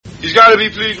He's got to be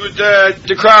pleased with that.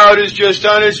 The crowd is just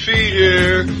on its feet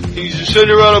here. He's a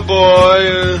Cinderella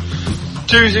boy.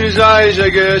 Tears in his eyes, I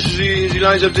guess, as he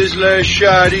lines up this last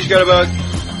shot. He's got about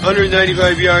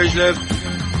 195 yards left.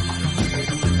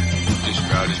 This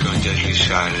crowd is going to get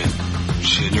excited.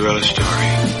 Cinderella story,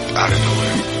 out of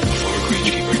nowhere, before a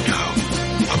greenskeeper now,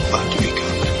 about to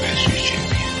become the Masters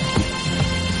champion.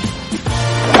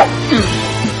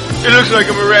 It looks like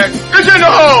a wreck. It's in the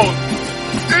hole!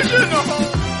 It's in the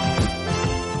hole!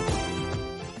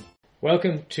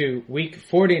 Welcome to week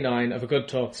 49 of A Good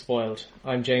Talk Spoiled.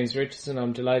 I'm James Richardson.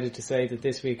 I'm delighted to say that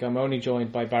this week I'm only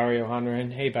joined by Barry O'Hanrahan.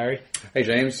 Hey Barry. Hey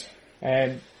James.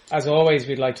 As always,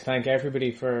 we'd like to thank everybody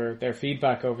for their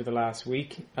feedback over the last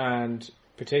week, and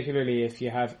particularly if you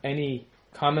have any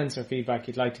comments or feedback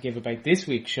you'd like to give about this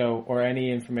week's show or any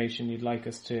information you'd like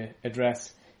us to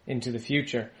address into the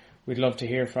future, we'd love to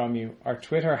hear from you. Our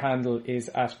Twitter handle is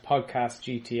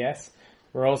 @podcastgts.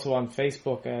 We're also on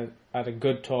Facebook at A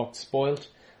Good Talk Spoiled.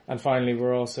 And finally,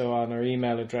 we're also on our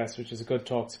email address, which is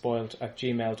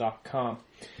agoodtalkspoiled@gmail.com.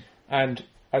 And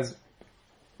as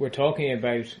we're talking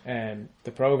about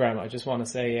the programme, I just want to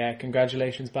say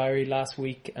congratulations, Barry, last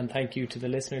week. And thank you to the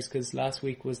listeners, because last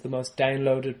week was the most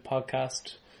downloaded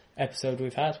podcast episode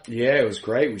we've had. Yeah, it was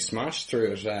great. We smashed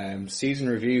through it. Season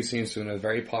review seems to have been a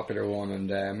very popular one, and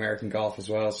American Golf as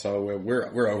well. So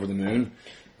we're over the moon.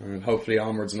 And hopefully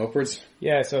onwards and upwards.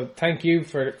 Yeah, so thank you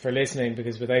for listening,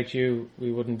 because without you,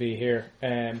 we wouldn't be here.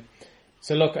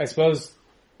 So look, I suppose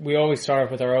we always start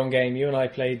off with our own game. You and I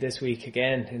played this week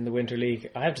again in the Winter League.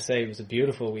 I have to say it was a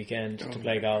beautiful weekend to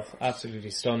play golf.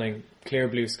 Absolutely stunning. Clear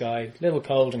blue sky. A little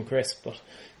cold and crisp, but,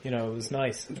 you know, it was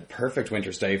nice. Perfect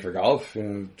winter's day for golf. You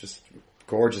know, just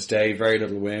gorgeous day, very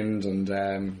little wind,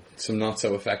 and some not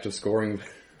so effective scoring.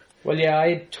 Well, yeah, I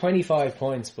had 25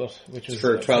 points, which was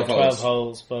for 12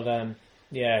 holes. But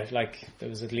yeah, like there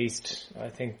was at least, I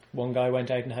think one guy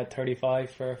went out and had 35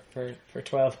 for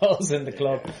 12 holes in the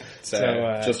club.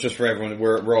 Just for everyone,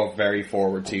 we're all very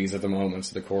forward tees at the moment,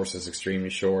 so the course is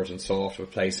extremely short and soft with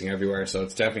placing everywhere. So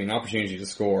it's definitely an opportunity to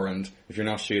score. And if you're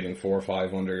not shooting 4 or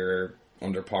 5 under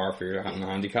par for your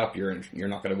handicap, you're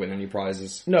not going to win any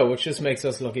prizes. No, which just makes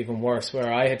us look even worse.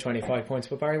 Where I had 25 points,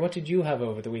 but Barry, what did you have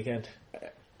over the weekend?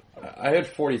 I had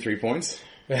 43 points.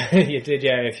 You did,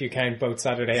 yeah, if you count both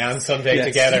Saturday and Sunday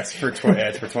together. It's for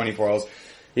 24 holes.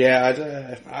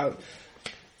 Yeah,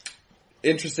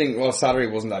 interesting. Well, Saturday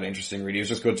wasn't that interesting, really. It was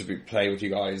just good to play with you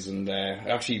guys. And I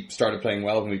actually started playing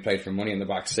well when we played for money in the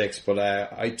back six. But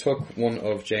I took one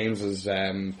of James's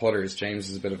putters. James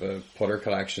has a bit of a putter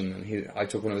collection. And I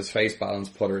took one of his face balance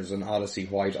putters, an Odyssey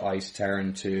White Ice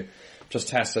Terran, to just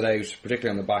test it out, particularly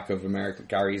on the back of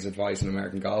Gary's advice in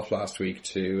American Golf last week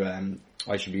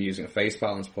I should be using a face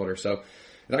balance putter. So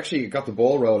it actually got the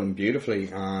ball rolling beautifully.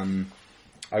 My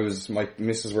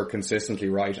misses were consistently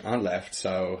right and left,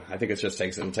 so I think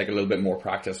it'll take a little bit more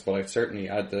practice, but I certainly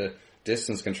had the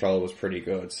distance control was pretty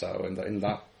good. So in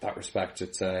that respect,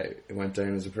 it went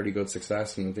down as a pretty good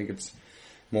success, and I think it's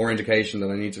more indication that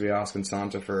I need to be asking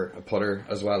Santa for a putter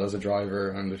as well as a driver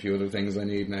and a few other things I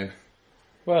need now.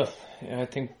 Well, I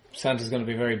think Santa's going to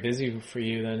be very busy for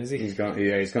you then, is he? He's going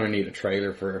to need a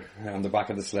trailer for on the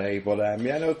back of the sleigh. But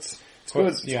it's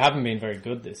good. You haven't been very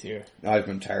good this year. I've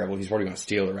been terrible. He's probably going to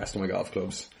steal the rest of my golf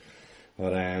clubs.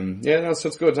 But so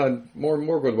it's good.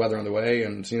 More good weather on the way,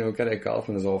 and get out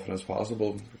golfing as often as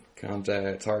possible.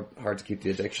 It's hard to keep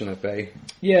the addiction at bay.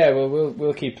 Yeah, well,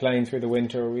 we'll keep playing through the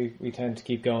winter. We tend to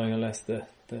keep going unless the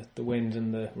wind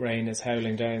and the rain is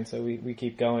howling down. So we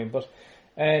keep going. But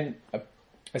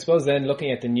I suppose then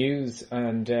looking at the news,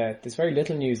 and there's very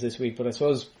little news this week, but I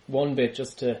suppose one bit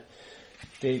just to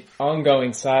the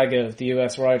ongoing saga of the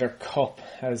US Ryder Cup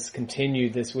has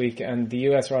continued this week, and the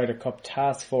US Ryder Cup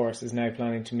Task Force is now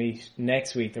planning to meet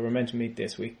next week. They were meant to meet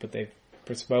this week, but they've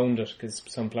postponed it because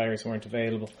some players weren't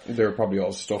available. They were probably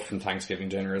all stuffed from Thanksgiving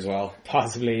dinner as well.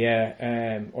 Possibly,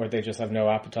 yeah, or they just have no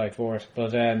appetite for it.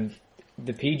 But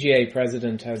the PGA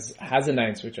President has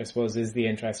announced, which I suppose is the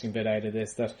interesting bit out of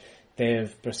this, that they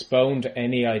have postponed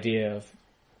any idea of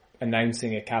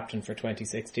announcing a captain for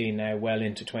 2016 now well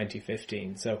into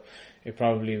 2015. So it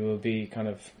probably will be kind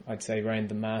of, I'd say, around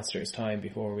the Masters time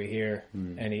before we hear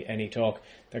any talk.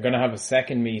 They're going to have a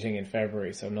second meeting in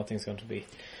February, so nothing's going to be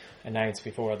announced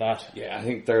before that. Yeah, I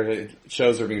think it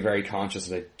shows they're being very conscious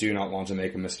that they do not want to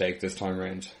make a mistake this time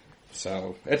around.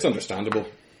 So it's understandable.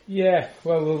 Yeah,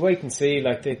 well, we'll wait and see.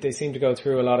 Like they seem to go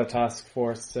through a lot of task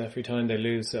force every time they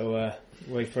lose, so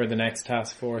wait for the next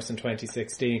task force in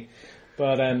 2016.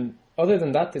 But other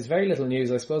than that, there's very little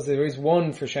news. I suppose there is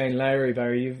one for Shane Lowry,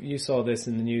 Barry. You saw this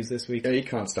in the news this week. Yeah, he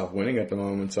can't stop winning at the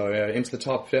moment. So into the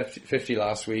top 50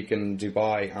 last week in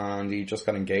Dubai, and he just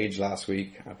got engaged last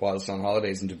week whilst on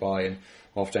holidays in Dubai, and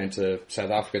off down to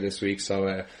South Africa this week.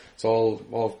 So it's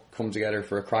all come together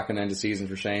for a cracking end of season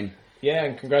for Shane. Yeah,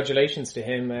 and congratulations to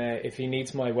him. If he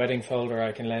needs my wedding folder,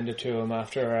 I can lend it to him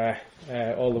after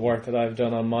all the work that I've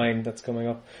done on mine that's coming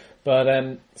up.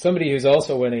 But somebody who's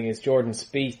also winning is Jordan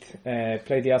Spieth.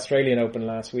 Played the Australian Open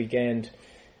last weekend.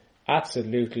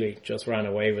 Absolutely just ran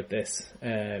away with this.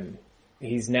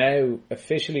 He's now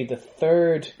officially the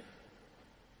third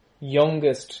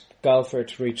youngest golfer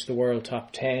to reach the world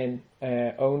top 10.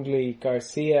 Only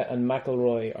Garcia and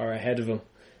McIlroy are ahead of him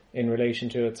in relation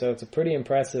to it. So it's a pretty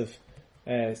impressive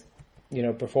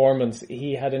performance.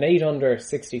 He had an 8-under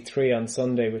 63 on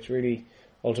Sunday, which really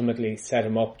ultimately set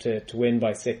him up to win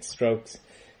by 6 strokes.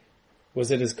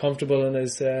 Was it as comfortable and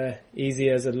as easy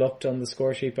as it looked on the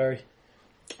score sheet, Barry?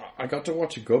 I got to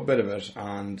watch a good bit of it,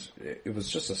 and it was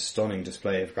just a stunning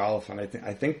display of golf. And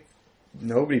I think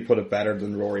nobody put it better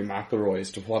than Rory McIlroy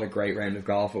as to what a great round of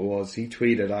golf it was. He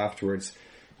tweeted afterwards,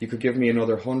 "You could give me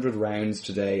another 100 rounds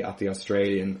today at the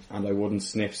Australian and I wouldn't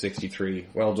sniff 63.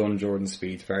 Well done, Jordan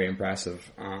Spieth. Very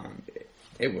impressive."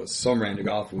 It was some round of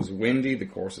golf. It was windy, the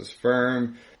course was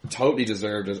firm, totally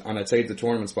deserved it, and I'd say the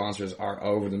tournament sponsors are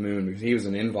over the moon because he was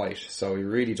an invite, so he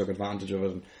really took advantage of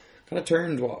it and kind of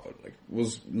turned what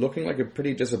was looking like a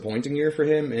pretty disappointing year for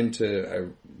him into a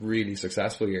really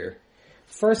successful year.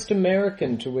 First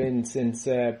American to win since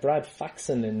Brad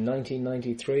Faxon in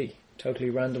 1993. Totally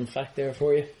random fact there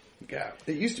for you. Yeah,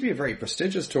 it used to be a very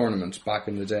prestigious tournament back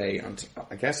in the day, and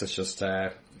I guess it's just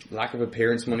lack of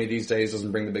appearance money these days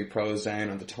doesn't bring the big pros down,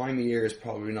 and the time of year is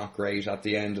probably not great at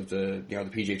the end of the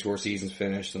PGA Tour season's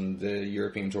finished and the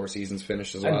European Tour season's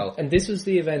finished as well. And this was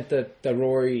the event that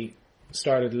Rory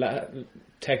started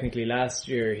technically last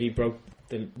year. He broke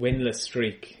the winless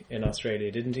streak in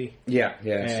Australia, didn't he? Yeah.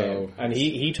 And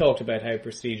he talked about how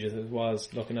prestigious it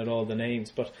was looking at all the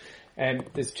names, but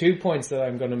there's 2 points that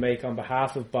I'm going to make on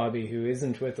behalf of Bobby, who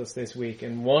isn't with us this week.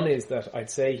 And one is that I'd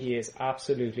say he is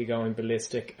absolutely going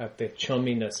ballistic at the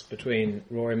chumminess between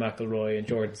Rory McIlroy and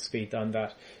Jordan Spieth on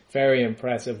that. Very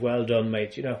impressive. Well done,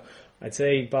 mate. I'd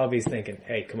say Bobby's thinking,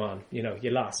 hey, come on,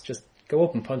 you lost. Just go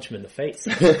up and punch him in the face.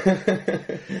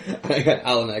 I got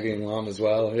Alan egging him on as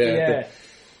well. Yeah.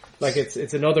 Like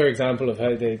it's another example of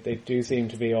how they do seem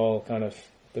to be all kind of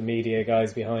the media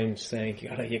guys behind saying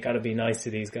you gotta be nice to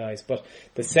these guys. But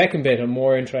the second bit and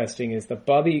more interesting is that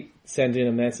Bobby sent in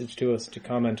a message to us to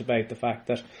comment about the fact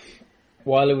that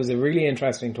while it was a really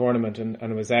interesting tournament and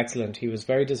it was excellent, he was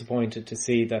very disappointed to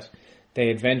see that they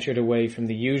had ventured away from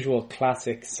the usual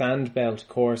classic sandbelt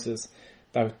courses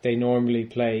that they normally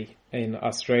play in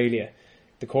Australia.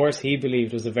 The course he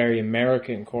believed was a very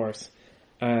American course,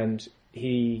 and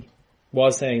he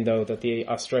was saying, though, that the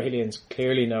Australians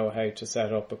clearly know how to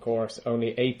set up a course.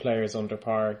 Only 8 players under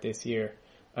par this year,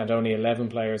 and only 11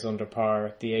 players under par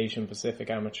at the Asian Pacific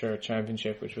Amateur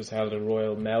Championship, which was held at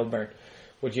Royal Melbourne.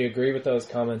 Would you agree with those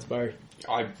comments, Barry?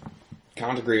 I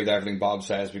can't agree with everything Bob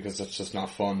says because it's just not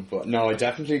fun. But no, I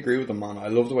definitely agree with him, man. I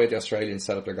love the way the Australians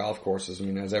set up their golf courses. I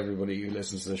mean, as everybody who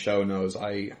listens to the show knows,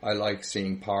 I like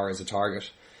seeing par as a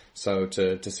target. So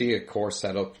to see a course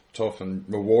set up tough and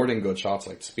rewarding good shots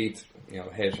like Spieth,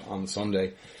 hit on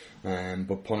Sunday,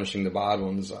 but punishing the bad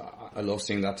ones, I love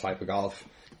seeing that type of golf.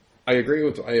 I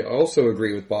also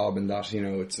agree with Bob in that,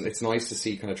 it's nice to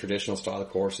see kind of traditional style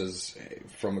courses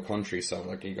from a country. So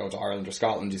like you go to Ireland or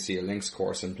Scotland, you see a links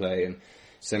course in play, and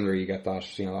similarly you get that,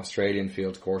 Australian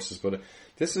field courses. But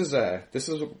this is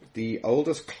the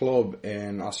oldest club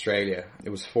in Australia.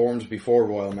 It was formed before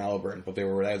Royal Melbourne, but they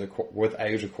were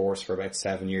without a course for about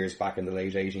 7 years back in the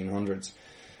late 1800s.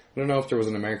 I don't know if there was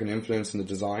an American influence in the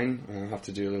design. I'll have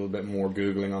to do a little bit more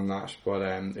Googling on that. But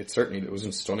it was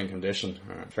in stunning condition.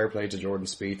 Fair play to Jordan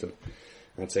Spieth. And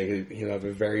I'd say he'll have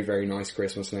a very, very nice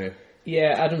Christmas now.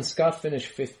 Yeah, Adam Scott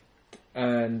finished 5th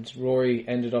and Rory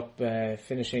ended up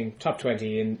finishing top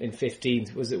 20 in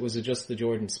 15th. Was it just the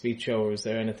Jordan Spieth show, or was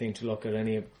there anything to look at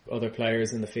any other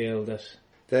players in the field that...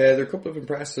 There are a couple of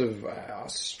impressive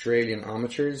Australian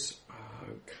amateurs.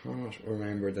 I can't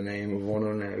remember the name of one of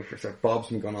them now. Bob's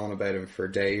been going on about him for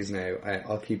days now.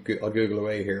 I'll Google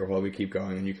away here while we keep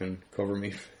going, and you can cover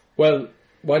me. Well,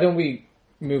 why don't we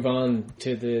move on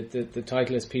to the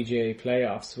Titleist PGA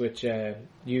Playoffs, which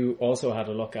you also had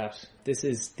a look at. This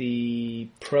is the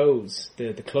pros,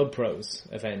 the Club Pros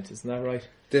event, isn't that right?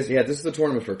 This is the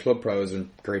tournament for Club Pros in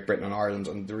Great Britain and Ireland,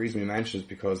 and the reason we mentioned is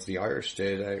because the Irish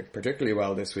did particularly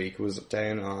well this week. Was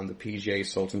down on the PGA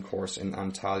Sultan course in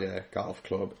Antalya Golf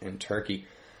Club in Turkey.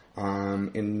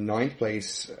 In 9th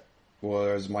place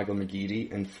was Michael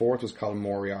McGeady, and 4th was Colin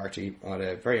Moriarty.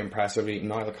 Very impressively,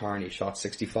 Niall Kearney shot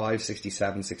 65,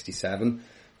 67, 67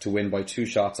 to win by 2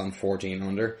 shots on 14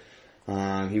 under.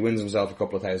 He wins himself a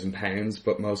couple of £1,000,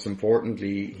 but most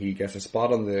importantly, he gets a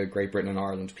spot on the Great Britain and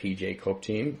Ireland PGA Cup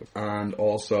team, and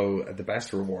also the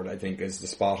best reward, I think, is the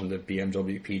spot on the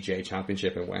BMW PGA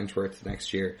Championship in Wentworth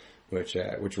next year, which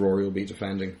Rory will be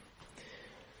defending.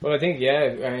 Well, I think,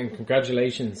 and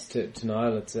congratulations to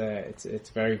Niall. It's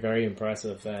very, very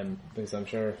impressive, because I'm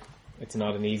sure it's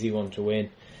not an easy one to win.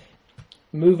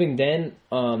 Moving then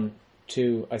on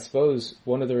to, I suppose,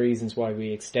 one of the reasons why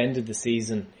we extended the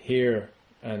season here,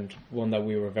 and one that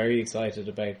we were very excited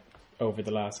about over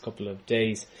the last couple of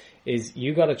days, is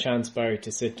you got a chance, Barry,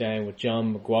 to sit down with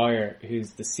John McGuire,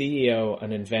 who's the CEO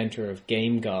and inventor of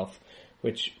Game Golf,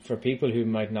 which, for people who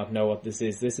might not know what this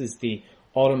is the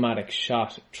automatic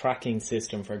shot tracking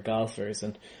system for golfers,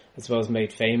 and I suppose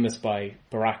made famous by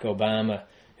Barack Obama,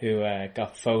 who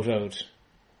got photoed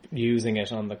using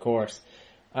it on the course.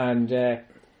 And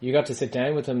you got to sit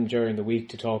down with him during the week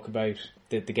to talk about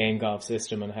the Game Golf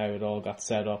system and how it all got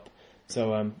set up.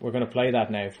 So we're going to play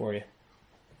that now for you.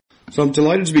 So I'm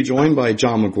delighted to be joined by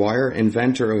John McGuire,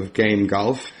 inventor of Game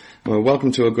Golf.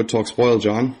 Welcome to A Good Talk Spoiled,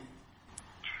 John.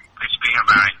 Great to be here,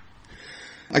 Barry.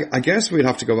 I guess we'd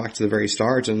have to go back to the very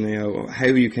start and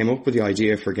how you came up with the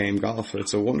idea for Game Golf.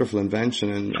 It's a wonderful invention,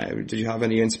 and did you have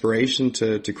any inspiration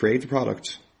to create the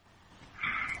product?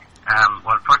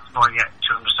 Well, first of all,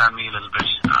 to understand me a little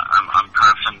bit, I'm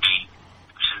personally,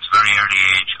 since a very early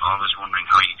age, always wondering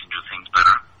how you can do things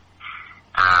better.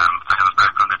 I have a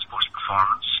background in sports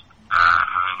performance,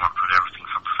 having worked with everything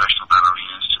from professional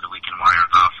ballerinas to the weekend warrior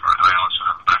golfer. I also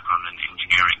have a background in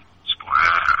engineering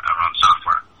around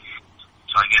software.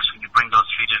 So I guess when you bring those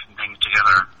 3 different things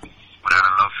together, without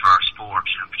a love for sport,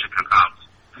 in particular golf,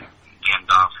 Game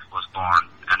Golf was born.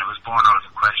 And it was born out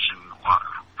of a question,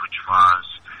 which was,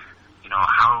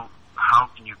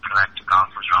 how can you collect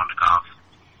golfers around the golf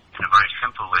in a very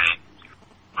simple way,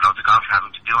 without the golfer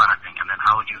having to do anything? And then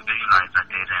how would you visualize that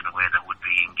data in a way that would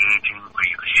be engaging, where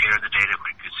you could share the data,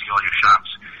 where you could see all your shots,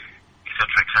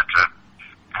 etc., etc.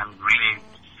 And really,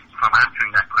 from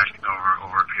answering that question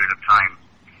over a period of time,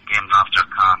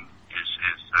 GameGolf.com is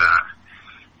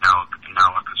now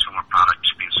a consumer product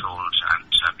being sold and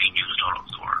being used all over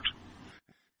the world.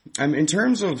 In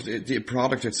terms of the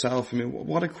product itself,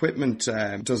 what equipment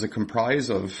does it comprise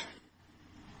of?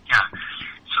 Yeah,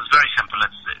 so it's very simple.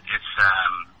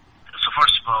 So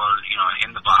first of all,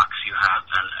 in the box you have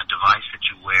a device that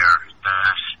you wear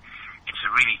that it's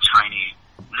a really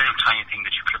little tiny thing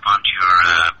that you clip onto your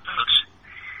belt,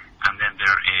 and then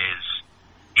there is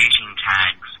 18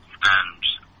 tags and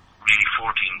really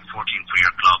 14 for your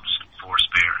clubs and 4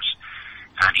 spares.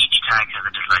 And each tag has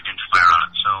a little identifier on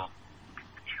it. So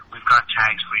we've got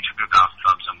tags for each of your golf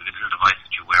clubs and with a little device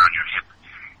that you wear on your hip.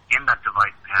 In that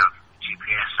device we have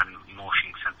GPS and motion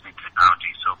sensing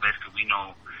technology. So basically we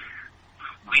know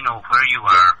where you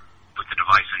are with the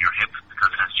device on your hip because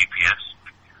it has GPS.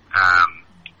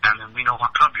 And then we know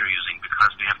what club you're using because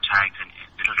we have tags and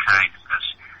little tags that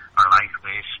are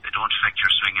lightweight. They don't affect your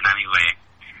swing in any way.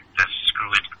 That screw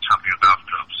into the top of your golf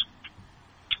clubs.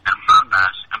 And from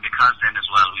that, and because then as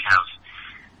well we've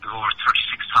over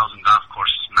 36,000 golf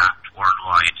courses mapped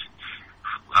worldwide.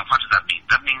 And what does that mean?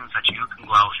 That means that you can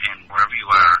go out in wherever you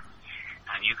are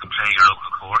and you can play your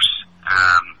local course.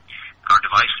 Our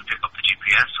device will pick up the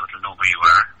GPS so it'll know where you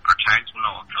are. Our tags will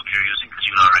know what club you're using because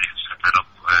you'll already have set that up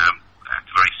at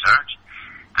the very start.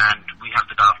 And we have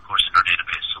the golf course in our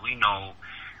database. So we know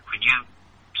when you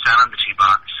stand on the tee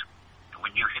box,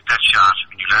 when you hit that shot,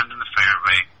 when you land in the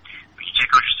fairway, when you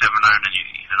take out your 7-iron and you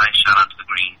hit a nice shot onto the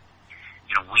green,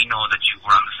 we know that you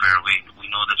were on the fairway, we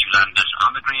know that you landed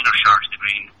on the green or short of the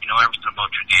green, we know everything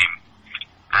about your game.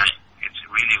 And it's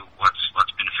really what's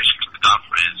beneficial to the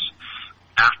golfer is,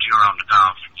 after you're on the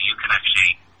golf, you can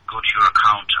actually go to your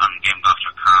account on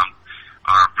GameGolf.com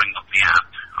or bring up the app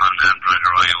on Android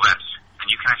or iOS, and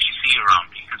you can actually see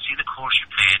around. You can see the course you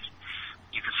played,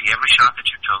 you can see every shot that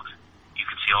you took, you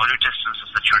can see all your distances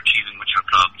that you're achieving with your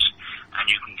clubs, and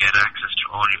you can get access to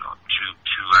all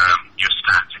your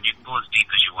stats, and you can go as deep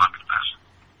as you want with that.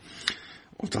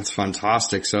 Oh, that's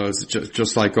fantastic. So it's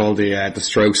just like all the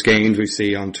strokes gained we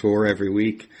see on tour every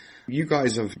week. You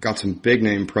guys have got some big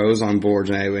name pros on board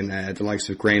now in the likes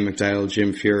of Graham McDowell,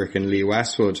 Jim Furyk and Lee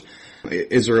Westwood.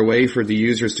 Is there a way for the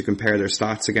users to compare their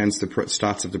stats against the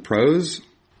stats of the pros?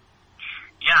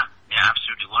 Yeah,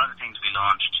 absolutely. One of the things we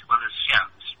launched, there's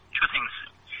two things.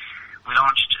 We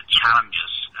launched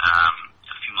challenges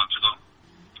a few months ago,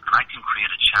 and I can create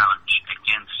a challenge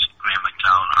against Graham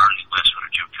McDowell or Lee Westwood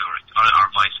or Jim Furyk, or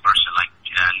vice versa. Like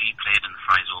Lee played in the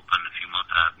Fry's Open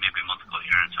maybe a month ago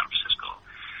here in San Francisco,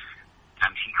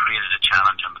 and he created a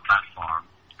challenge on the platform.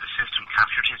 The system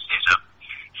captured his data,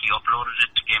 he uploaded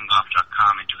it to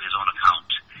GameGolf.com into his own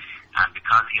account, and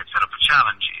because he had set up a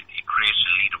challenge, it created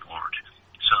a leaderboard.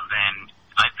 So then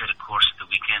I played a course at the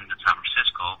weekend in San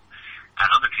Francisco, and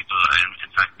other people,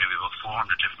 in fact maybe about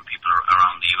 400 different people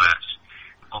around the US,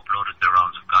 uploaded their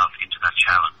rounds of golf into that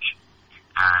challenge,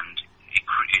 and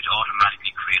it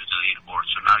automatically created a leaderboard.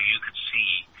 So now you could see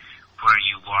where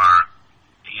you were,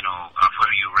 or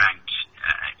where you ranked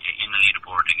in the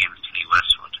leaderboard against Lee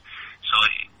Westwood. So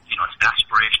it's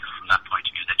aspirational from that point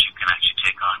of view that you can actually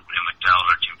take on Graham McDowell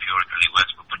or Jim Furyk or Lee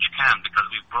Westwood, but you can, because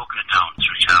we've broken it down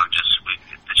through challenges.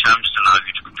 The challenges allow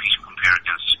you to compete and compare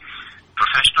against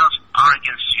professionals or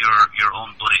against your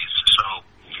own buddies. So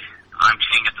I'm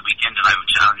playing at the weekend, and I have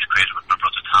a challenge created with my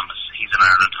brother Thomas. He's in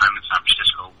Ireland, I'm in San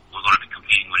Francisco. We're going to be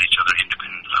competing with each other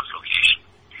independent of location.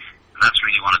 And that's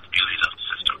really one of the beauties of the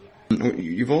system.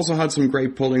 You've also had some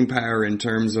great pulling power in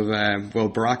terms of,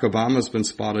 Barack Obama's been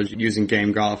spotted using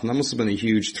Game Golf, and that must have been a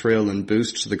huge thrill and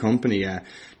boost to the company.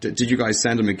 Did you guys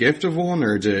send him a gift of one,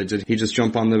 or did he just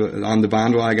jump on the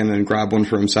bandwagon and grab one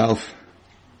for himself?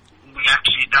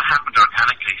 That happened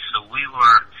organically. So we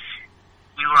were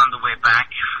on the way back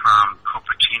from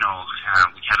Cupertino.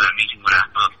 We had a meeting with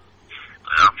Apple.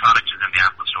 Our product is in the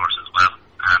Apple stores as well,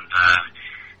 and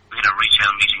we had a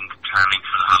retail meeting planning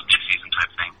for the holiday season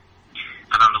type thing.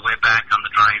 And on the way back, on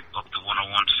the drive up the 101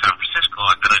 to San Francisco,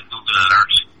 I got a Google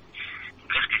alert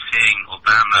basically saying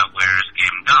Obama wears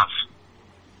Game Golf.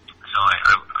 So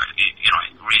I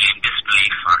really in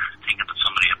disbelief or thinking that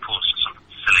somebody had posted something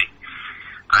silly,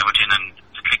 I went in and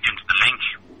clicked into the link,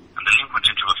 and the link went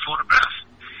into a photograph.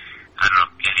 I don't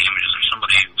know, Getty Images or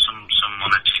somebody,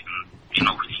 someone had taken,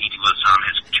 he was on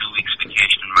his 2 weeks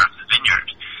vacation in Martha's Vineyard.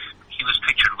 He was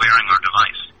pictured wearing our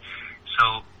device. So,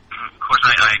 of course,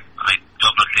 I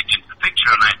double-clicked into the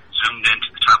picture, and I zoomed into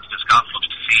the top of his golf clubs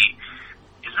to see,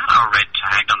 is that our red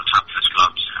tag on the top of his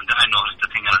clubs? And then I noticed the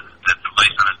thing, the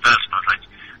device on his belt, and I was like,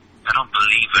 I don't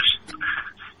believe it.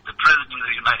 The President of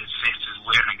the United States is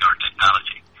wearing our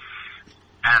technology.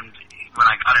 And when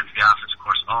I got into the office, of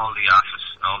course, all the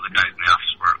guys in the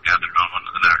office were gathered around one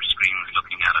of the large screens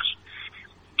looking at it.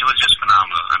 It was just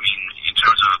phenomenal. I mean, in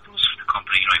terms of a boost for the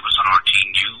company, it was on RT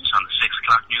News, on the 6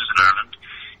 o'clock news in Ireland.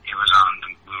 We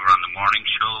were on the morning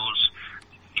shows.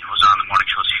 It was on the morning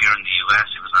shows here in the US.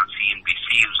 It was on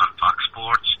CNBC. It was on Fox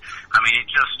Sports. I mean, it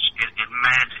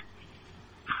made,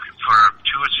 for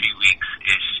 2 or 3 weeks,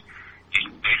 it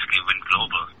basically went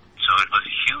global. So it was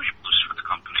a huge boost for the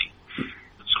company.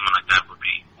 Someone like that would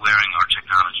be wearing our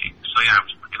technology. So yeah,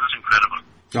 it was incredible.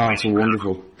 Oh, it's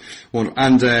wonderful.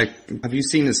 And have you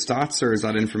seen his stats, or is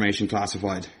that information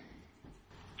classified?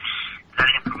 That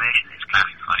information is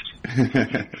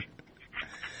classified.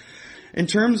 In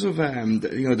terms of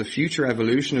the future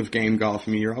evolution of Game Golf,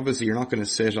 I mean, you're not going to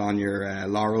sit on your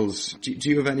laurels. Do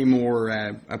you have any more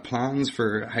plans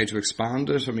for how to expand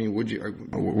it? I mean,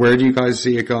 where do you guys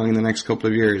see it going in the next couple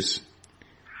of years?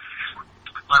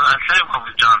 Well, I'll tell you what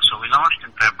we've done. So we launched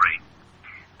in February,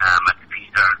 at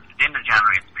the end of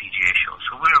January at the PGA show.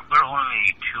 So we're only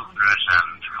 240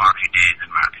 days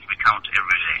in market. We count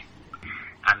every day.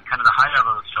 And kind of the high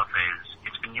level of stuff is,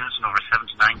 it's been used in over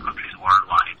 79 countries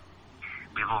worldwide.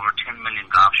 We have over 10 million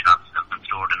golf shots that have been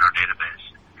stored in our database,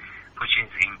 which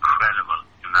is incredible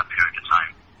in that period of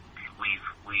time.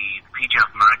 PGA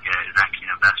of America is actually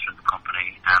an investor in the company,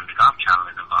 and the Golf Channel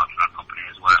is involved in our company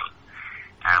as well.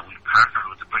 We've partnered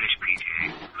with the British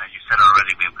PGA, and as you said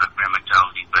already, we've got Graham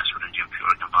McDowell, Lee Westwood and Jim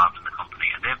Furyk involved in the company,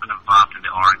 and they've been involved in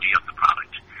the R&D of the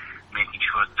product, making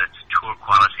sure that it's tour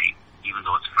quality, even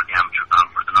though it's for the amateur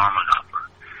golfer, the normal golfer.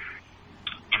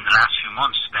 In the last few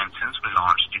months, then, since we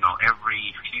launched,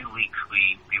 every few weeks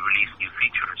we release new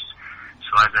features.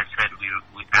 So as I said,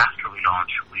 after we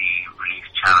launched, we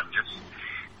released challenges.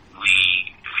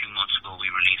 A few months ago, we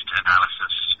released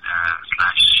analysis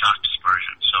 / shot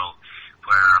dispersion. So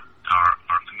where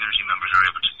our community members are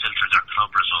able to filter their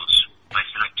club results by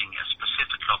selecting a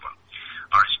specific club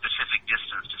or a specific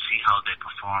distance to see how they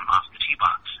perform off the tee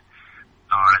box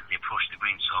or as they approach the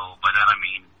green. So by that I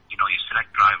mean, you select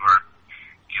driver,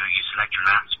 you select your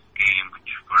last game,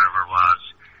 wherever it was,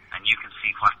 and you can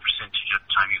see what percentage of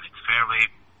the time you hit the fairway,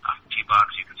 off the tee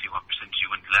box, you can see what percentage you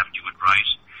went left, you went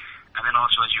right. And then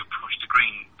also as you approach the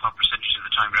green, what percentage of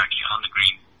the time you're actually on the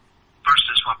green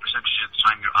versus what percentage of the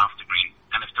time you're off the green.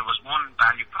 And if there was one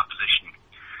value proposition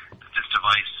that this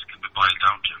device can be boiled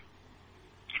down to,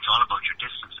 it's all about your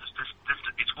distances.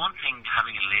 It's one thing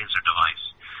having a laser device,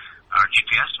 or a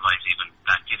GPS device even,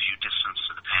 that gives you distance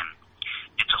to the pin.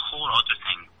 It's a whole other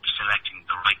thing selecting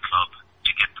the right club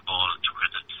to get the ball to where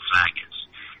the flag is.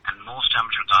 And most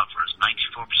amateur golfers,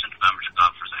 94% of amateur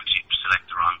golfers actually select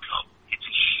the wrong club. It's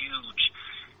a huge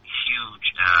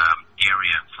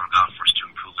area for golfers to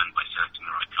improve in by selecting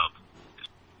the right club.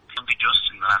 Only just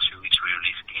in the last few weeks we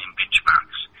released game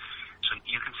benchmarks. So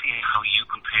you can see how you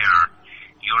compare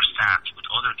your stats with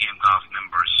other Game Golf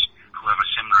members who have a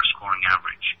similar scoring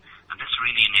average. And this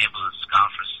really enables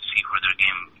golfers to see where their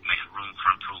game may have room for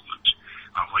improvement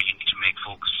or where you need to make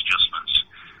focus adjustments.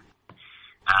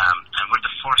 And we're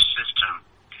the first system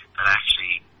that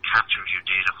actually captures your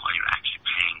data while you're actually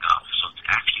playing golf. So it's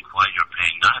actually while you're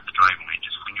playing, not at the driving range,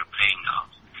 it's when you're playing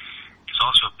golf. It's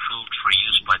also approved for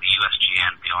use by the USGA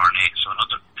and the RNA. So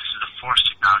this is the first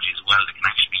technology as well that can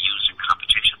actually be used in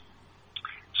competition.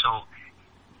 So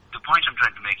the point I'm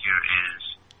trying to make here is,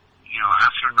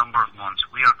 after a number of months,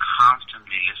 we are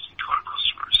constantly listening to our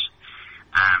customers.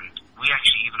 And we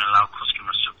actually even allow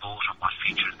customers to vote on what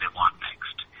features they want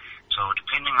next. So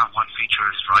depending on what feature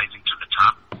is rising to the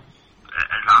top,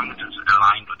 as long as it's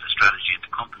aligned with the strategy of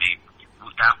the company,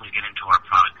 that will get into our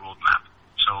product roadmap.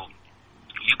 So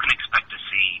you can expect to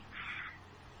see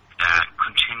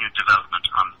continued development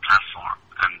on the platform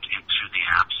and through the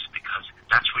apps, because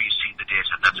that's where you see the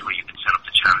data, that's where you can set up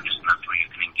the challenges, and that's where you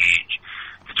can engage.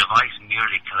 The device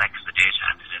merely collects the data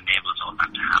and it enables all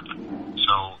that to happen.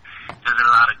 So there's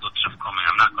a lot of good stuff coming.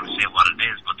 I'm not going to say what it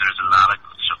is, but there's a lot of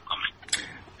good stuff coming.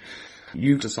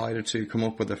 You decided to come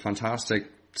up with a fantastic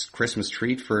Christmas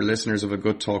treat for listeners of A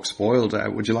Good Talk Spoiled.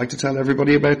 Would you like to tell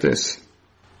everybody about this?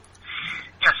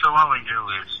 Yeah, so what we do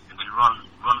is we run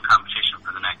competition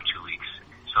for the next 2 weeks.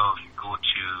 So if you go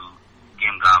to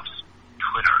Game Golf's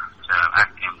Twitter, at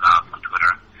Game Golf on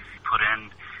Twitter, put in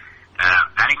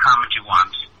any comment you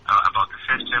want about the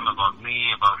system, about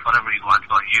me, about whatever you want,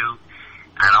 about you,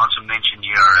 and also mention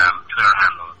your Twitter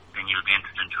handle, then you'll be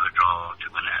entered into a draw to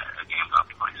win a Game Golf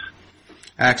device.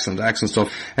 Excellent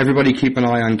stuff. Everybody keep an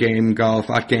eye on Game Golf,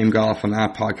 at Game Golf and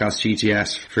at Podcast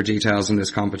GTS for details on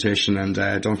this competition, and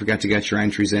don't forget to get your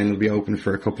entries in. It'll be open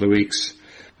for a couple of weeks.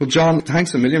 Well, John,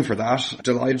 thanks a million for that.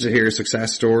 Delighted to hear a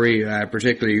success story,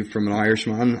 particularly from an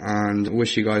Irishman, and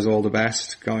wish you guys all the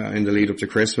best in the lead up to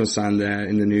Christmas and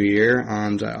in the new year,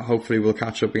 and hopefully we'll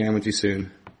catch up again with you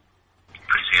soon.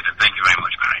 Appreciate it. Thank you very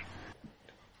much, Barry.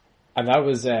 And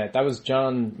that was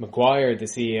John McGuire, the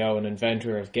CEO and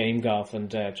inventor of Game Golf, and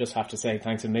just have to say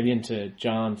thanks a million to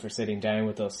John for sitting down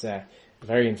with us.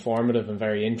 Very informative and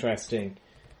very interesting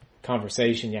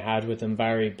conversation you had with him,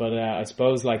 Barry. But I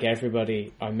suppose, like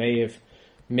everybody, I may have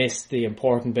missed the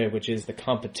important bit, which is the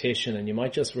competition, and you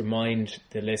might just remind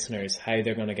the listeners how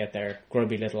they're going to get their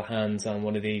grubby little hands on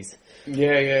one of these.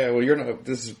 Yeah. Well,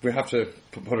 we have to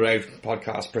put it out.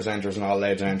 Podcast presenters and all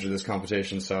allowed to enter this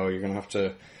competition, so you're going to have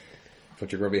to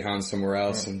put your grubby hands somewhere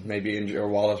else and maybe in your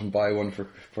wallet and buy one for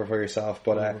yourself.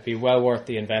 But it would be well worth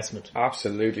the investment.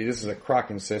 Absolutely. This is a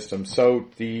cracking system. So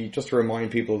just to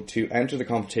remind people, to enter the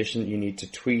competition, you need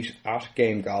to tweet at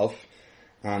Game Golf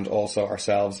and also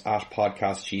ourselves at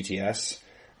Podcast GTS.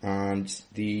 And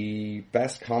the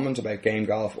best comment about Game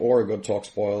Golf or A Good Talk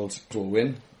Spoiled will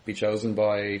win, be chosen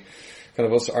by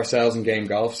kind of ourselves and Game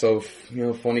Golf. So,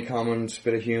 funny comment,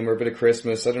 bit of humour, bit of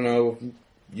Christmas, I don't know.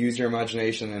 Use your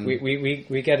imagination. And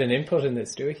we get an input in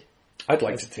this, do we? I'd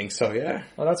like to think so, yeah.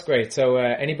 Well, that's great. So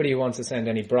anybody who wants to send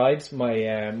any bribes, my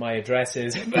address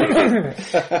is.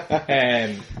 Thanks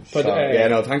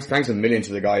a million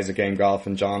to the guys at Game Golf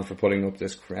and John for putting up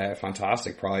this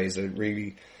fantastic prize. It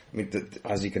really,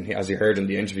 as you heard in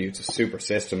the interview, it's a super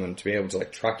system, and to be able to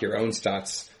track your own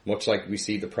stats, much like we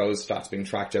see the pros' stats being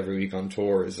tracked every week on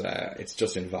tour, it's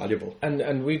just invaluable.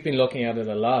 And we've been looking at it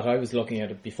a lot. I was looking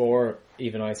at it before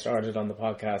even I started on the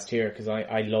podcast here, because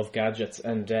I love gadgets,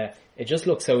 and it just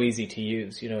looks so easy to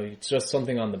use. It's just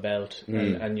something on the belt,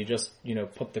 and you just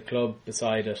put the club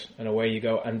beside it, and away you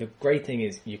go. And the great thing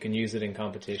is you can use it in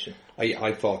competition.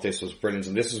 I thought this was brilliant,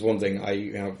 and this is one thing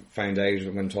I found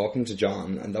out when talking to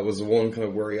John, and that was the one kind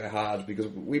of worry I had, because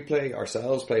we play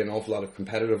an awful lot of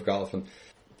competitive golf, and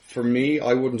for me,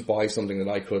 I wouldn't buy something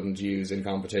that I couldn't use in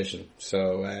competition.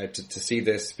 So to see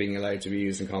this being allowed to be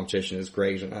used in competition is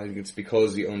great, and I think it's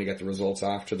because you only get the results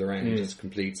after the round is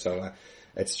complete. So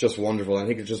it's just wonderful. I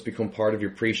think it's just become part of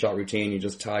your pre-shot routine. You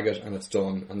just tag it and it's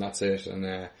done, and that's it.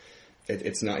 And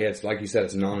it's not. Yeah, it's like you said,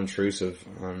 it's non-intrusive.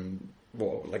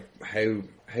 Well, like how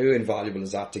invaluable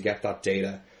is that to get that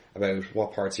data about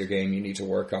what parts of your game you need to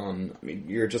work on? I mean,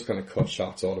 you're just going to cut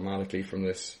shots automatically from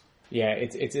this. Yeah,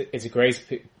 it's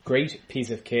a great piece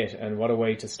of kit, and what a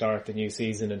way to start the new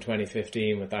season in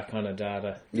 2015 with that kind of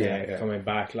data coming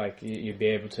back. Like you'd be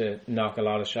able to knock a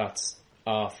lot of shots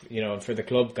off, and for the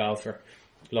club golfer,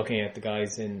 looking at the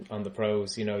guys on the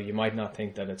pros, you might not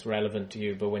think that it's relevant to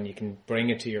you, but when you can bring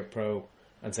it to your pro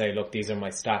and say, look, these are my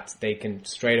stats, they can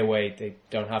straight away, they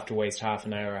don't have to waste half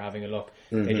an hour having a look.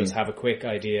 Mm-hmm. They just have a quick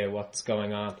idea what's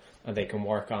going on, and they can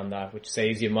work on that, which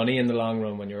saves you money in the long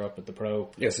run when you're up at the pro.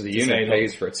 Yeah, so the unit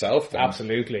pays for itself then.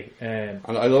 Absolutely. And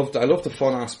I love the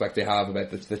fun aspect they have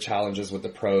about the challenges with the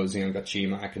pros. You've got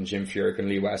GMac and Jim Furyk and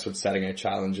Lee Westwood setting out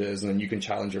challenges, and then you can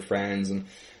challenge your friends, and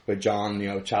with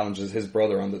John, challenges his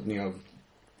brother on the,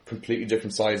 completely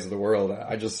different sides of the world.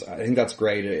 I think that's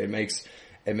great. It makes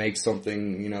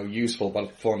something, useful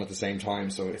but fun at the same time.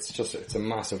 So it's a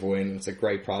massive win. It's a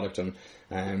great product,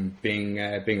 and being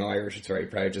Irish, it's very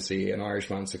proud to see an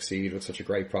Irishman succeed with such a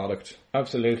great product.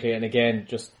 Absolutely. And again,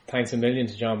 just thanks a million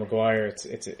to John McGuire.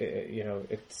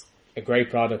 It's a great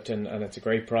product, and it's a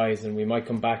great prize, and we might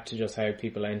come back to just how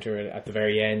people enter it at the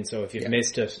very end. So if you've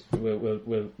missed it,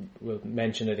 we'll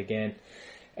mention it again.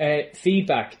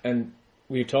 Feedback, and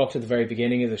we talked at the very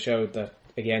beginning of the show that,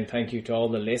 again, thank you to all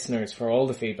the listeners for all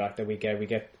the feedback that we get. We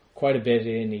get quite a bit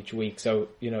in each week, so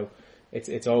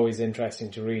it's always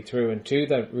interesting to read through. And two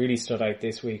that really stood out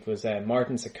this week was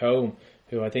Martin Secombe,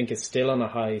 who I think is still on a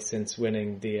high since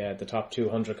winning the top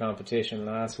 200 competition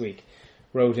last week,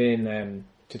 wrote in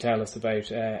to tell us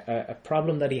about a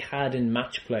problem that he had in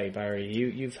match play. Barry,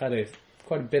 you've had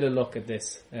quite a bit of look at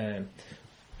this.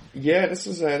 Yeah, this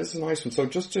is a nice one. So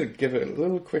just to give a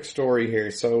little quick story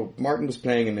here. So Martin was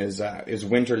playing in his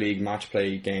Winter League match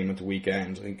play game at the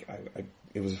weekend. I think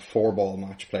it was a 4-ball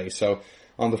match play. So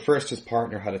on the first, his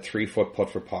partner had a 3-foot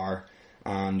putt for par,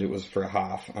 and it was for a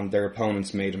half, and their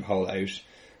opponents made him hole out.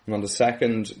 And on the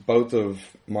second, both of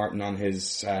Martin and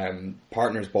his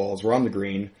partner's balls were on the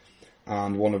green,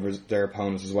 and one of their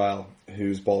opponents as well,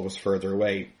 whose ball was further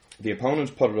away. The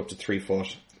opponent put it up to 3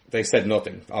 foot. They said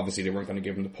nothing. Obviously, they weren't going to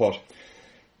give him the putt.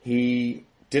 He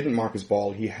didn't mark his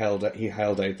ball. He held out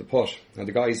the putt. Now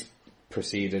the guys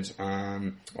proceeded.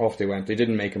 Off they went. They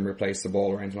didn't make him replace the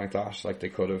ball or anything like that, like they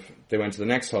could have. They went to the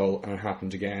next hole, and it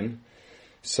happened again.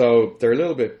 So they're a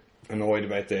little bit annoyed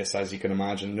about this, as you can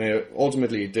imagine. Now,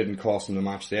 ultimately, it didn't cost them the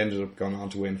match. They ended up going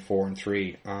on to win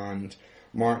 4-3. And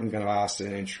Martin kind of asked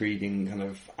an intriguing kind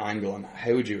of angle on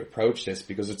how would you approach this,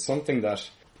 because it's something that,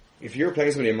 if you're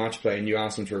playing somebody in match play and you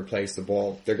ask them to replace the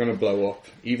ball, they're going to blow up,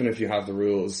 even if you have the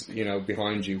rules,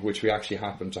 behind you, which we actually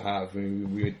happen to have.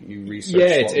 You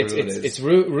research what rule it is. It's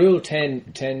Rule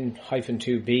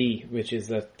 10-2B, which is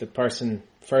that the person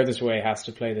furthest away has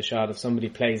to play the shot. If somebody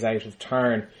plays out of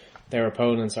turn, their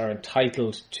opponents are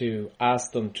entitled to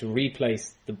ask them to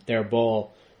replace their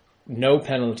ball. No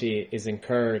penalty is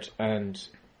incurred, and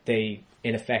they,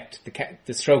 in effect,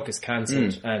 the stroke is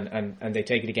cancelled, and they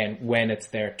take it again when it's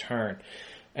their turn.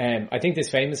 I think this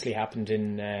famously happened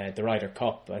in the Ryder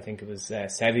Cup. I think it was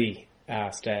Seve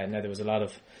asked. Now there was a lot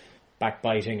of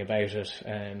backbiting about it.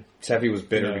 Seve was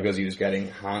bitter because he was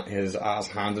getting his ass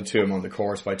handed to him on the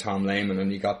course by Tom Lehman,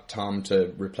 and he got Tom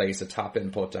to replace a tap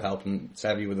input to help him,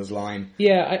 Seve, with his line.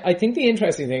 Yeah, I think the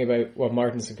interesting thing about what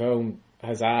Martin Secombe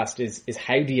has asked is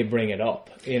how do you bring it up?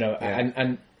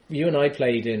 And you and I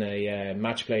played in a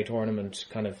match play tournament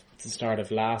kind of at the start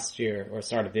of last year, or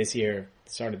start of this year,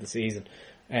 start of the season,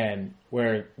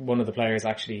 where one of the players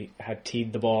actually had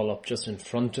teed the ball up just in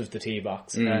front of the tee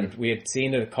box, and we had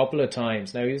seen it a couple of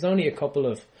times. Now, he was only a couple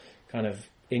of kind of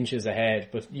inches ahead,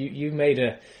 but you made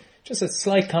just a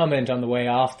slight comment on the way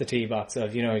off the tee box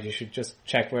of, you should just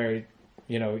check where,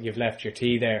 you've left your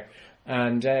tee there.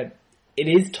 And it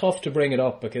is tough to bring it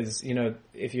up because,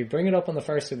 if you bring it up on the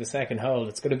first or the second hole,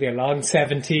 it's going to be a long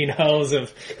 17 holes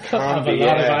of a lot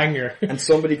of anger. And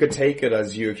somebody could take it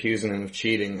as you accusing them of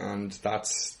cheating, and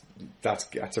that's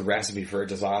a recipe for a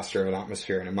disaster of an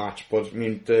atmosphere in a match. But I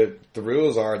mean, the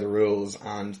rules are the rules,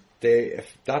 and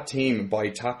if that team, by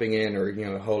tapping in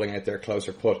or holding out their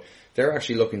closer putt, they're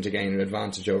actually looking to gain an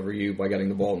advantage over you by getting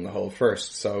the ball in the hole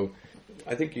first. So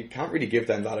I think you can't really give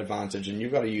them that advantage, and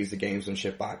you've got to use the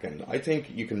gamesmanship back. And I think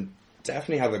you can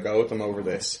definitely have a go at them over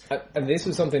this. And this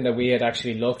was something that we had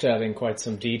actually looked at in quite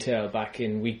some detail back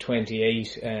in week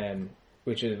 28,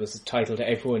 which was titled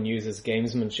 "Everyone Uses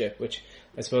Gamesmanship," which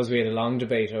I suppose we had a long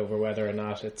debate over whether or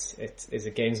not it's is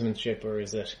it gamesmanship or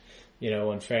is it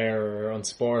unfair or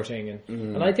unsporting,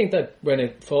 and I think that when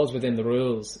it falls within the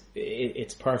rules,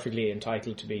 it's perfectly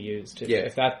entitled to be used. If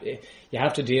you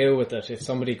have to deal with it. If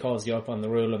somebody calls you up on the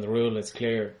rule and the rule is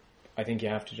clear, I think you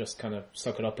have to just kind of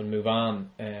suck it up and move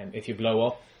on. If you blow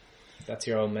up, that's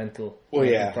your own mental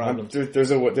problem.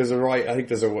 There's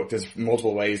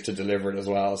multiple ways to deliver it as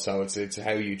well. So it's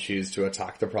how you choose to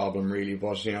attack the problem, really.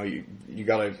 But you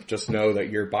gotta just know that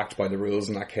you're backed by the rules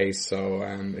in that case. So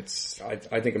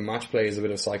I think a match play is a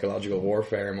bit of psychological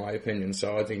warfare, in my opinion.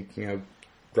 So I think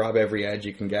grab every edge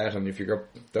you can get, and if you've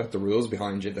got the rules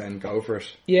behind you, then go for it.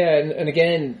 Yeah, and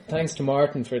again, thanks to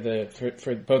Martin for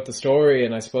both the story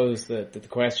and I suppose the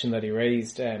question that he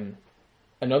raised.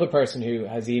 Another person who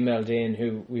has emailed in,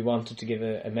 who we wanted to give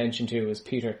a mention to, is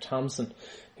Peter Thompson,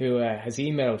 who has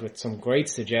emailed with some great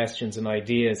suggestions and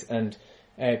ideas. And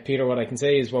Peter, what I can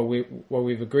say is what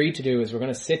we've agreed to do is we're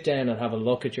going to sit down and have a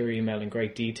look at your email in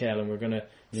great detail, and we're going to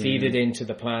feed it into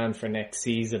the plan for next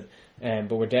season.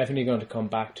 But we're definitely going to come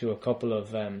back to a couple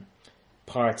of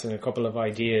parts and a couple of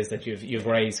ideas that you've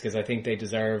raised, because I think they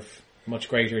deserve much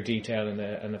greater detail in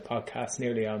a podcast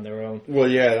nearly on their own. Well,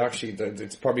 yeah, actually,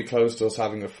 it's probably close to us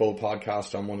having a full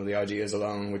podcast on one of the ideas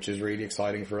alone, which is really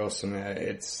exciting for us, and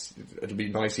it'll be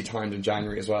nicely timed in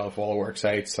January as well if all works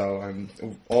out. So,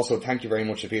 also thank you very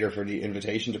much to Peter for the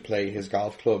invitation to play his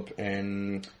golf club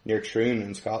near Troon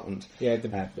in Scotland. Yeah, the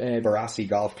Barassi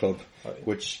Golf Club,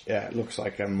 which looks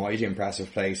like a mighty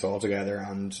impressive place altogether,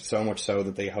 and so much so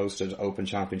that they hosted Open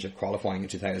Championship qualifying in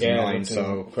 2009. Yeah,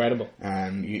 so incredible.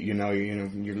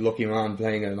 You're lucky man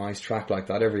playing a nice track like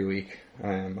that every week,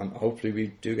 and hopefully we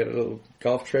do get a little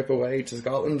golf trip away to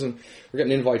Scotland, and we're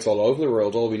getting invites all over the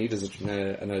world. All we need is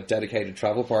a dedicated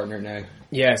travel partner now.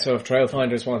 Yeah, so if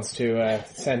Trailfinders wants to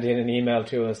send in an email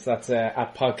to us, that's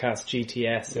at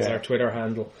podcastgts is our Twitter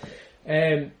handle.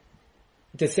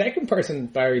 The second person,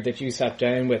 Barry, that you sat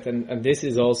down with, and this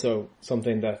is also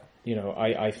something that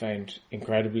I found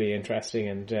incredibly interesting,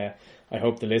 and I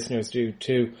hope the listeners do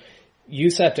too. You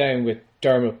sat down with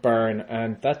Dermot Byrne,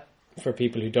 and that, for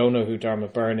people who don't know who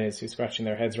Dermot Byrne is, who's scratching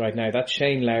their heads right now, that's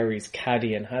Shane Lowry's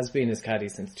caddy and has been his caddy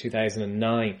since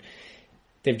 2009.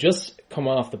 They've just come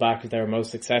off the back of their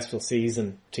most successful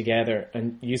season together,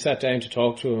 and you sat down to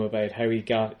talk to him about how he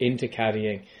got into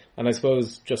caddying, and I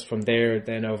suppose just from there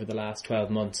then over the last 12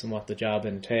 months and what the job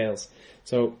entails.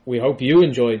 So we hope you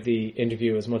enjoyed the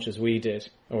interview as much as we did,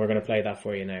 and we're going to play that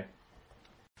for you now.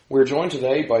 We're joined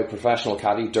today by professional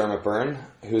caddy Dermot Byrne,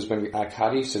 who's been a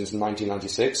caddy since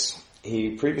 1996.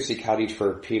 He previously caddied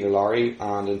for Peter Lowry,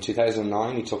 and in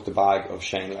 2009 he took the bag of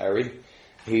Shane Lowry.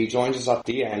 He joined us at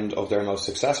the end of their most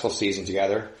successful season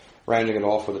together, rounding it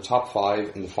off with a top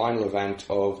 5 in the final event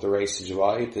of the race to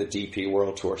Dubai, the DP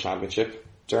World Tour Championship.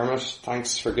 Dermot,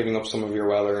 thanks for giving up some of your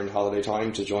well-earned holiday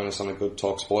time to join us on A Good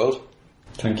Talk Spoiled.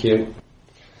 Thank you.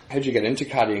 How did you get into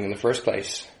caddying in the first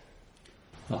place?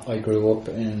 I grew up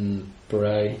in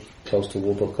Bray, close to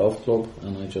Woodbrook Golf Club,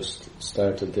 and I just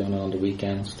started doing it on the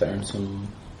weekends to earn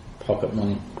some pocket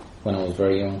money when I was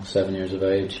very young, 7 years of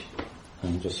age,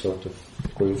 and just sort of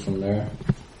grew from there.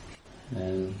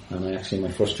 And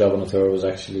my first job on the tour was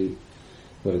actually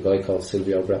with a guy called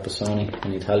Silvio Grappasoni,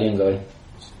 an Italian guy.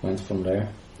 Just went from there.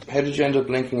 How did you end up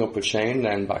linking up with Shane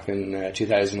then back in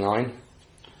 2009?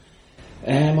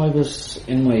 I was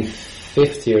in my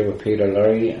 5th year with Peter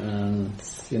Lowry, and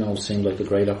seemed like a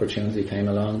great opportunity came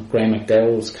along. Graham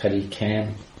McDowell's caddy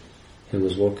Ken, who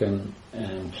was working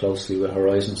closely with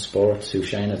Horizon Sports, who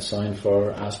Shane had signed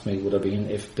for, asked me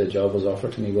if the job was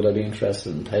offered to me, would I be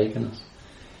interested in taking it.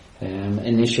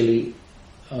 Initially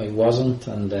I wasn't,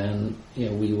 and then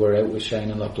we were out with Shane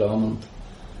in Loch Lomond,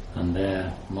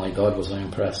 and my God was I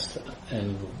impressed,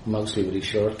 mostly with his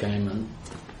short game, and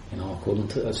I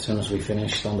couldn't. As soon as we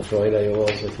finished on the Friday,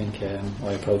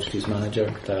 I approached his manager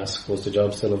to ask, was the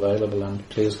job still available, and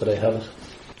pleased that I have it.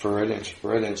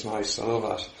 Brilliant, nice, I love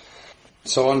that.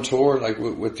 So on tour, like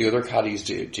with the other caddies,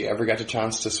 do you ever get a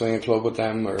chance to swing a club with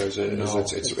them, or is it? No,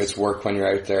 it's work when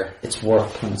you're out there? It's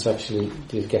work, and it's actually,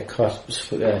 you get caught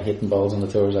hitting balls on the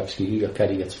tours. Actually, your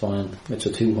caddy gets fined. It's a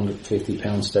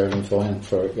 £250 sterling fine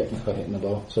for getting caught hitting the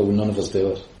ball. So none of us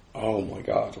do it. Oh my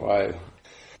God! Wow.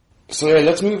 So yeah,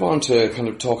 let's move on to kind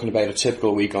of talking about a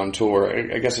typical week on tour.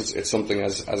 I guess it's something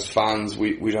as fans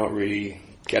we don't really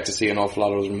get to see an awful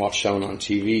lot other than what's shown on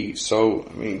TV. So,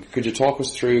 could you talk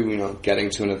us through, getting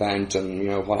to an event and,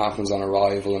 what happens on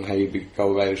arrival and how you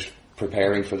go about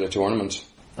preparing for the tournament?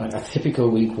 A typical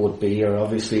week would be, you're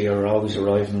always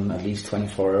arriving at least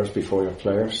 24 hours before your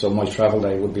player. So my travel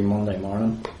day would be Monday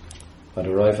morning. I'd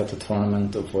arrive at the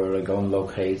tournament of where I go and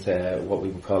locate what we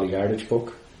would call a yardage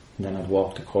book. And then I'd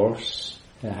walk the course.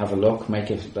 have a look, make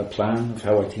a plan of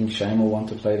how I think Shane will want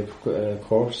to play the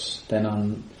course. Then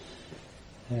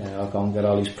I'll go and get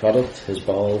all his product, his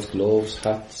balls, gloves,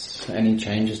 hats, any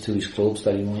changes to his clubs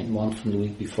that he might want from the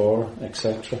week before,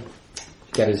 etc.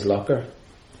 Get his locker,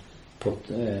 get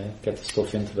the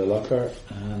stuff into the locker,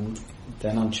 and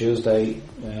then on Tuesday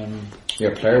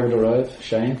your player will arrive,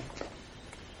 Shane,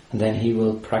 and then he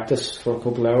will practice for a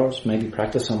couple of hours, maybe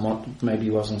practice on what maybe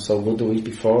wasn't so good the week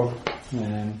before.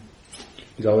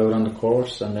 You go out on the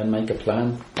course and then make a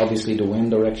plan. Obviously the wind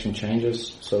direction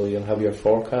changes, so you'll have your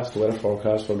forecast, weather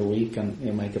forecast for the week, and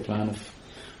you'll make a plan of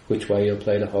which way you'll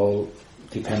play the hole,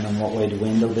 depending on what way the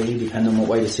wind will be, depending on what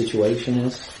way the situation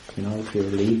is, you know, if you're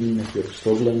leading, if you're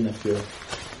struggling, if you're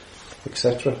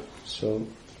etc. So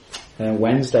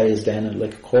Wednesday is then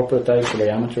like a corporate day for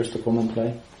the amateurs to come and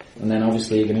play, and then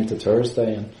obviously you get into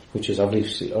Thursday, and which is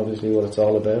obviously what it's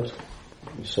all about.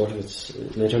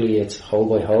 It's hole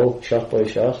by hole, shot by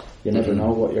shot. You never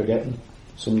know what you're getting.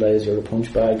 Some days you're a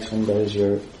punch bag, some days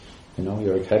you're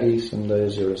a caddy, some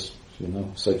days you're a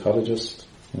psychologist.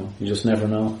 You just never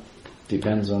know.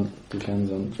 Depends on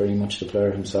very much the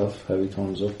player himself, how he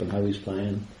turns up and how he's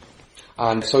playing.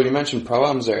 And so you mentioned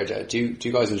pro-ams there. Do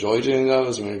you guys enjoy doing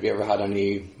those? I mean, have you ever had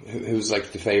any? Who's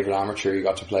like the favourite amateur you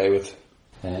got to play with?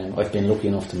 I've been lucky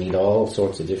enough to meet all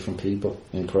sorts of different people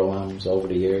in pro-ams over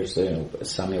the years.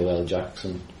 Samuel L.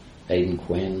 Jackson, Aidan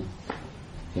Quinn,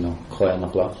 Kyle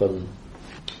McLaughlin.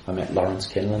 I met Lawrence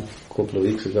Kinlan a couple of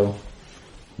weeks ago.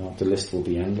 The list will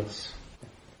be endless.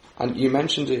 And you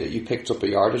mentioned you picked up a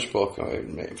yardage book.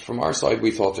 From our side, we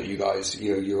thought that you guys,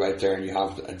 you're out there and you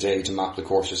have a day to map the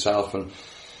course yourself. And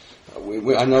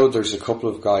I know there's a couple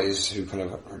of guys who kind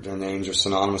of, their names are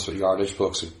synonymous with yardage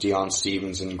books, with Dion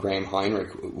Stevens and Graham Heinrich.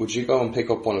 Would you go and pick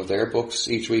up one of their books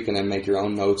each week and then make your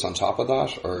own notes on top of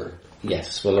that, or?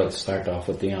 Yes, well, I'd start off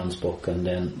with Dion's book, and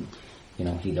then,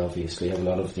 he'd obviously have a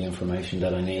lot of the information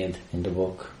that I need in the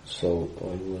book. So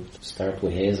I would start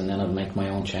with his, and then I'd make my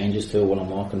own changes to it while I'm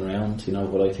walking around,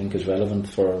 what I think is relevant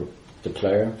for the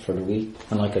player for the week.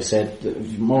 And like I said,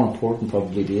 more important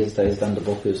probably these days than the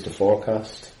book is the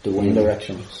forecast, the wind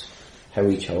directions, how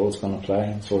each hole's going to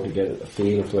play, and sort of get a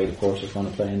feel of the way the course is going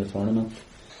to play in the tournament.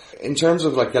 In terms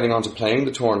of like getting on to playing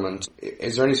the tournament,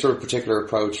 is there any sort of particular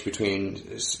approach between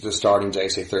the starting day,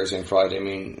 say Thursday and Friday? I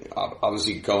mean,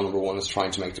 obviously goal number one is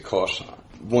trying to make the cut.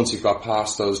 Once you've got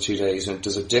past those 2 days,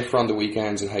 does it differ on the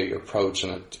weekends in how you approach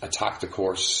and attack the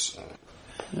course?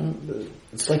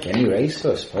 It's like any race,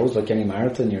 I suppose, like any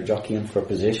marathon. You're jockeying for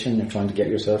position, you're trying to get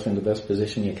yourself in the best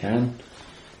position you can.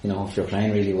 If you're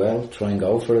playing really well, try and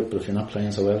go for it, but if you're not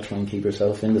playing so well, try and keep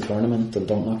yourself in the tournament and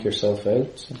don't knock yourself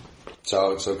out.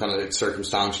 So kind of it's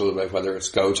circumstantial about whether it's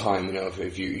go time,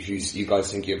 if you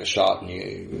guys think you have a shot and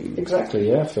you... Exactly,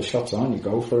 yeah, if a shot's on, you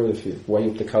go for it. If you weigh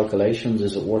up the calculations,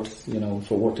 is it worth,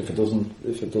 if it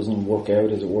doesn't work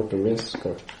out, is it worth the risk,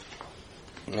 or...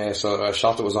 Yeah, so a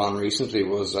shot that was on recently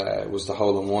was the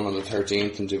hole-in-one on the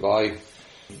 13th in Dubai.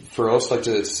 For us, like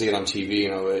to see it on TV,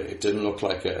 it didn't look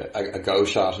like a go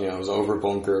shot. It was over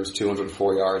bunker, it was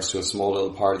 204 yards to a small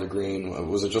little part of the green.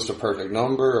 Was it just a perfect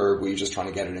number, or were you just trying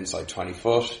to get it inside 20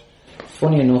 foot?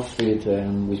 Funny enough, we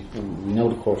know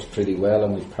the course pretty well,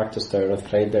 and we've practiced there. I've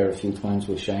played there a few times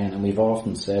with Shane, and we've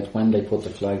often said when they put the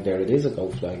flag there, it is a go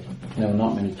flag.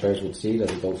 Not many players would see it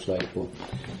as a go flag, but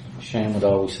Shane would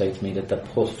always say to me that the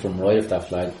putt from right of that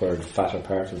flag, where the fatter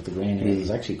part of the green is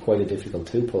actually quite a difficult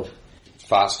two putt.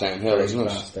 Fast downhill, isn't it?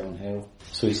 Fast downhill.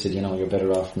 So he said, you're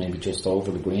better off maybe just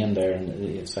over the green there, and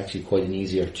it's actually quite an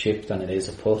easier chip than it is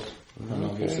a putt. Okay. And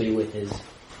obviously with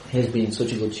his being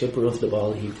such a good chipper of the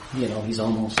ball, he's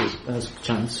almost as a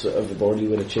chance of a birdie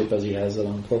with a chip as he has a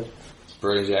long putt. It's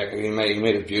brilliant, yeah. He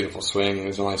made a beautiful swing. It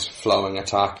was a nice flowing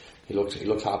attack. He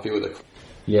looked happy with it.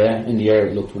 Yeah, in the air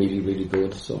it looked really, really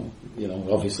good. So,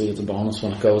 obviously it's a bonus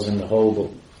when it goes in the hole,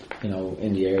 but,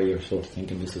 in the air you're sort of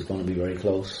thinking this is going to be very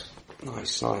close.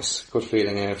 Nice. Good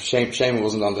feeling, yeah. Shame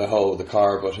wasn't on the hole of the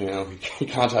car, but, he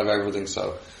can't have everything,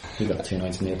 so... He got 2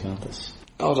 nights in the Atlantis.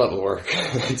 Oh, that'll work.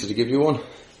 Did he give you one?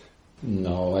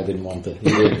 No, I didn't want it. He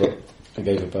did, but I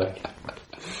gave it back.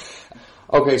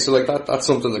 Okay, so like that's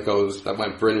something that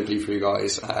went brilliantly for you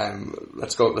guys.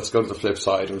 Let's go to the flip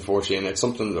side, unfortunately, and it's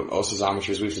something that us as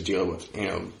amateurs we have to deal with.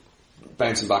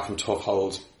 Bouncing back from tough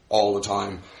holes all the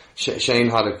time. Shane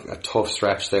had a tough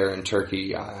stretch there in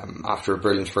Turkey after a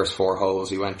brilliant first 4 holes.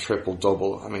 He went triple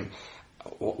double. I mean,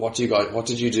 what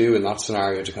did you do in that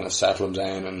scenario to kind of settle him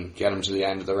down and get him to the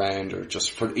end of the round, or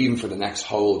just for the next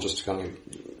hole, just to kind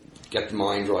of get the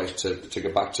mind right to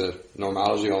get back to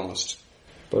normality almost?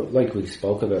 But like we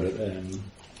spoke about it,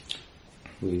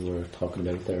 we were talking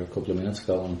about there a couple of minutes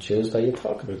ago on Tuesday, you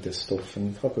talk about this stuff,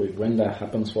 and you talk about when that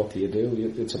happens, what do you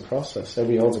do? It's a process.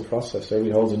 Every hole's a process.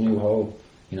 Every hole's a new hole.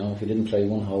 You know, if you didn't play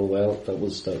one hole well, that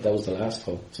was the last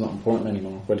hole. It's not important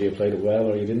anymore whether you played it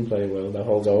well or you didn't play it well. That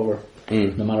hole's over.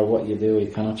 No matter what you do,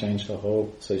 you cannot change the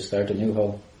hole. So you start a new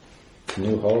hole,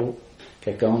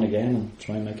 get going again, and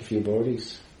try and make a few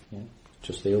birdies. Yeah,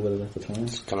 just deal with it at the time.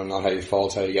 It's kind of not how you fall,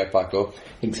 it's how you get back up.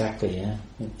 Exactly. Yeah,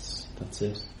 that's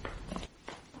it.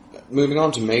 Moving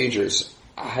on to majors,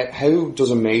 how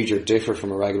does a major differ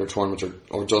from a regular tournament,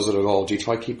 or does it at all? Do you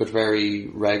try to keep it very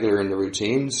regular in the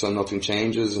routine so nothing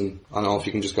changes, and I don't know if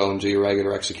you can just go and do your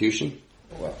regular execution?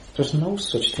 Well, there's no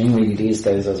such thing really these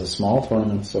days as a small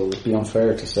tournament, so it'd be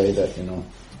unfair to say that, you know,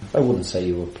 I wouldn't say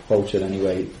you approach it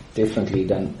anyway differently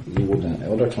than you would in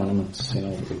other tournaments. You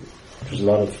know, there's a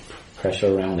lot of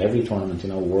pressure around every tournament, you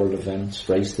know, world events,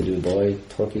 Race to Dubai,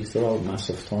 Turkeys, they're all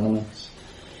massive tournaments.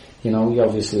 You know, we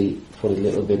obviously put a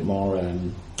little bit more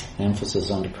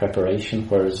emphasis on the preparation,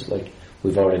 whereas like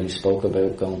we've already spoke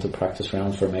about going to practice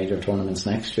rounds for major tournaments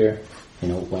next year. You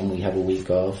know, when we have a week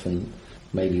off and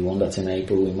maybe one that's in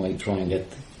April, we might try and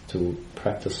get to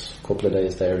practice a couple of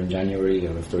days there in January,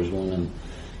 or if there's one in,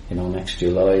 you know, next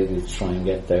July, we try and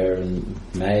get there in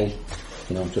May.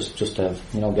 You know, just to have,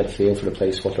 you know, get a feel for the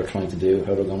place, what they're trying to do,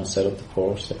 how they're going to set up the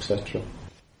course, etc.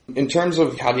 In terms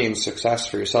of caddying success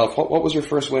for yourself, what was your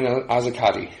first win as a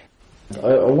caddy?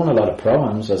 I won a lot of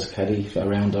pro-ams as a caddy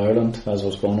around Ireland as I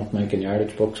was going up making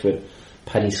yardage books with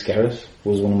Paddy Skerritt.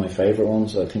 Was one of my favourite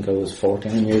ones. I think I was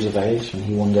 14 years of age, and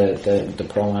he won the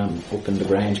pro-am up in the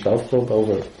Grange Golf Club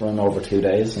over 2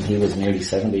 days, and he was nearly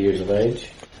 70 years of age,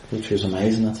 which was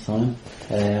amazing at the time.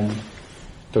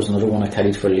 There's another one I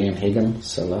caddied for Liam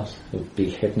Higgins a lot. It would be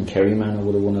hitting Kerryman. I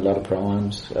would have won a lot of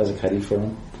pro-ams as a caddy for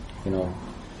him. You know,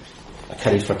 I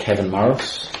caddied for Kevin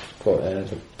Morris,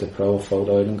 the pro of Fode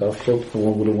Island Golf Club. I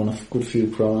would have won a good few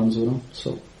pro-ams with him.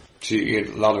 So you had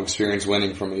a lot of experience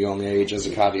winning from a young age as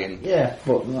a caddy. And yeah,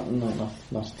 but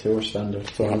not tour standard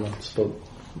tournaments, but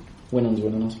winning's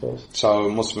winning, I suppose. So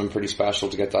it must have been pretty special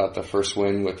to get the first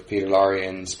win with Peter Lowry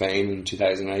in Spain in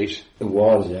 2008. It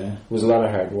was, yeah. It was a lot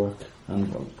of hard work,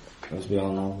 and as we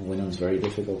all know, winning's very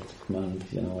difficult. And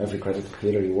you know, every credit to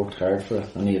Peter, he worked hard for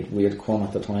it. And we had come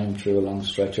at the time through a long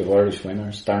stretch of Irish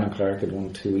winners. Darren Clark had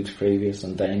won 2 weeks previous,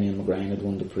 and Damien McGuire had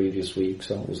won the previous week.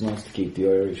 So it was nice to keep the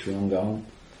Irish run going.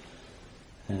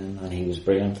 And he was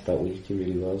brilliant that week, he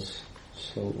really was.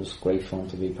 So it was great fun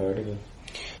to be part of it.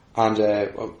 And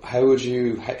how do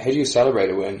you celebrate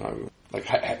a win? Like,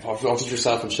 what did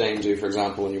yourself and Shane do, for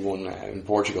example, when you won in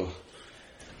Portugal?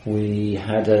 We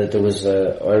had there was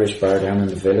a Irish bar down in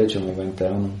the village, and we went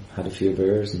down and had a few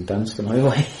beers and danced the night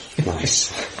away.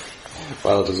 Nice.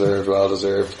 Well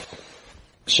deserved.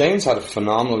 Shane's had a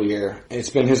phenomenal year. It's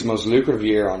been his most lucrative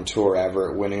year on tour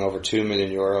ever, winning over €2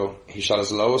 million. He shot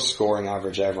his lowest scoring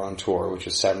average ever on tour, which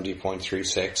was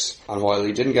 70.36. And while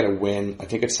he didn't get a win, I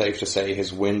think it's safe to say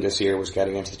his win this year was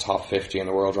getting into the top 50 in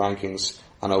the world rankings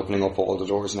and opening up all the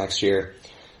doors next year.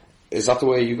 Is that the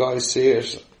way you guys see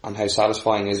it? And how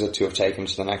satisfying is it to have taken him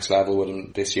to the next level with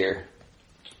him this year?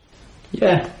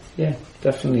 Yeah,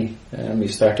 definitely. You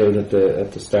start out at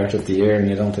the start of the year and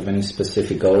you don't have any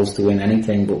specific goals to win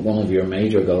anything, but one of your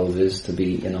major goals is to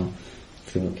be,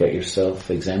 to get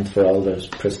yourself exempt for all those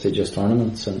prestigious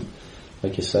tournaments. And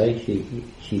like you say,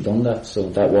 he done that, so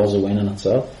that was a win in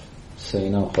itself. So,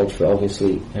 hopefully,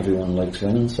 obviously, everyone likes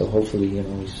winning, so hopefully,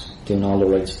 he's doing all the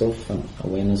right stuff and a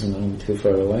win isn't going to be too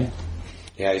far away.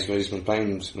 Yeah, he's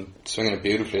been swinging it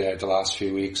beautifully out the last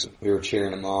few weeks. We were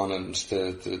cheering him on, and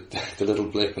the little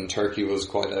blip in Turkey was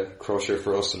quite a crusher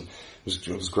for us, and it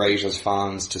was great as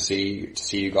fans to see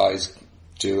you guys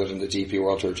do it in the DP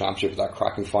World Tour Championship, that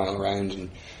cracking final round, and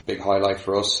big highlight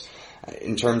for us.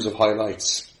 In terms of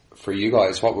highlights for you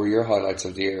guys, what were your highlights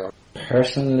of the year?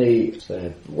 Personally,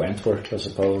 Wentworth, I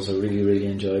suppose. I really, really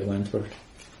enjoyed Wentworth.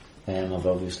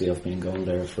 I've been going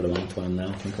there for a long time now.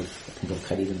 I think I've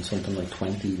caddied in something like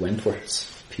 20 Wentworths,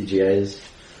 PGAs.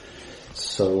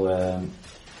 So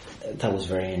that was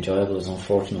very enjoyable. It was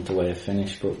unfortunate the way I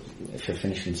finished, but if you're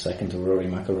finishing second to Rory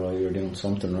McIlroy, you're doing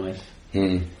something right.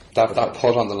 That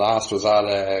putt on the last, was that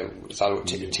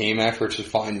a team effort to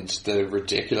find the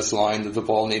ridiculous line that the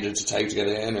ball needed to take to get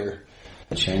in, or?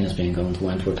 Shane has been going to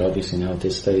Wentworth obviously now at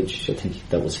this stage. I think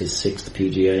that was his 6th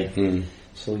PGA.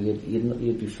 So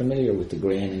you'd be familiar with the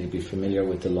green and you'd be familiar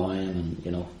with the line,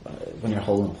 and when you're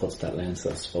holding putts that length,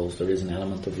 I suppose there is an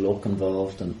element of luck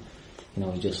involved, and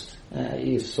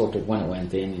you sort of, when it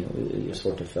went in, you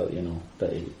sort of felt,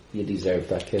 that you deserved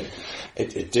that kick.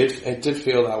 It did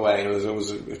feel that way, and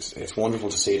it's wonderful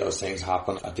to see those things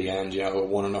happen at the end. A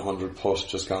 1 in 100 putt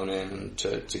just going in, and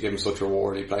to give him such a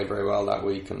reward. He played very well that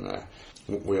week, and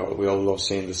we all love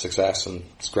seeing the success, and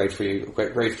it's great for you,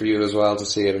 great for you as well to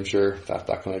see it. I'm sure that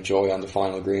kind of joy on the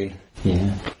final green.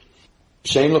 Yeah.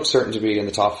 Shane looks certain to be in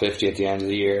the top 50 at the end of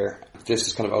the year. This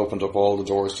has kind of opened up all the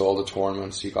doors to all the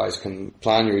tournaments. You guys can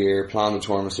plan your year, plan the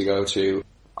tournaments you go to.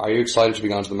 Are you excited to be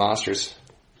going to the Masters?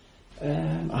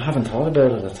 I haven't thought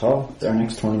about it at all. Our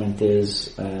next tournament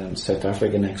is South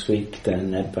Africa next week, then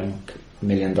Nedbank $1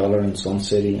 million in Sun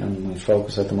City, and my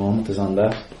focus at the moment is on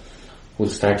that. We'll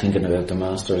start thinking about the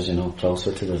Masters,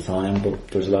 closer to the time, but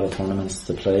there's a lot of tournaments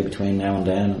to play between now and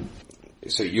then.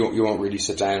 So you won't really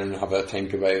sit down and have a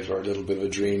think about, or a little bit of a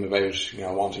dream about,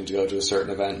 wanting to go to a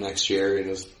certain event next year.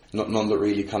 There's none that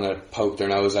really kind of poke their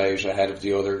nose out ahead of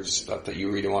the others that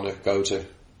you really want to go to.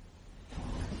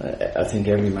 I think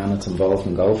every man that's involved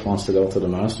in golf wants to go to the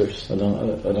Masters. I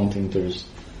don't think there's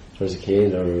a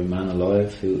kid or a man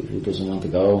alive who doesn't want to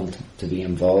go and to be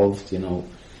involved,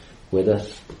 with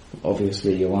it.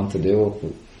 Obviously you want to do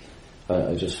it, but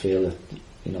I just feel that,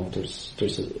 in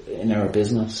our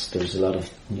business, there's a lot of,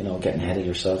 getting ahead of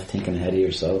yourself, thinking ahead of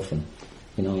yourself, and,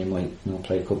 you might,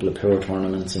 play a couple of poor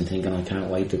tournaments and thinking, I can't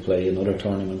wait to play another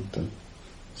tournament. And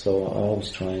so I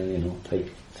always try and,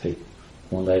 take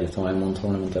one day at a time, one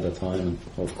tournament at a time. And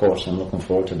of course I'm looking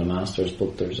forward to the Masters,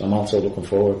 but I'm also looking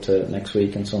forward to next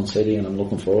week in Sun City, and I'm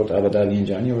looking forward to Abu Dhabi in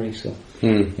January. So,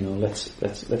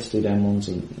 let's do them ones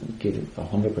and give it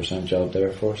 100% job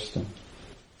there first. And,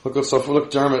 well, good stuff. Well,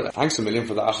 look, Dermot, thanks a million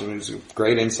for that. It was a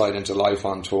great insight into life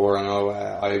on tour. I know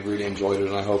I really enjoyed it,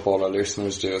 and I hope all our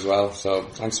listeners do as well. So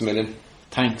thanks a million.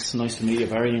 Thanks. Nice to meet you,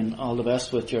 Barry, and all the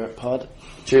best with your pod.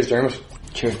 Cheers, Dermot.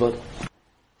 Cheers, bud.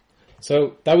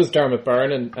 So that was Dermot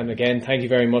Byrne, and again, thank you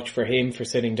very much for him for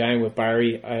sitting down with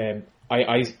Barry.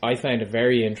 I found a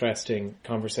very interesting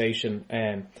conversation,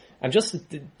 and just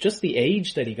the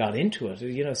age that he got into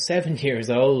it. 7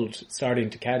 years old, starting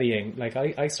to caddying. Like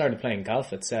I started playing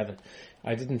golf at 7.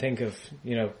 I didn't think of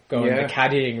going the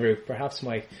caddying route. Perhaps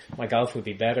my golf would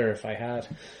be better if I had.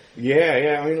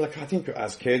 Yeah. I mean, I think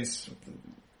as kids,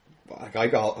 I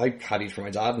caddied for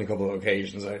my dad on a couple of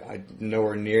occasions. I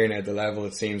nowhere near now the level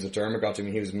it seems that Dermot got to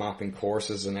me. He was mapping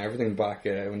courses and everything back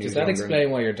when he was younger. Does that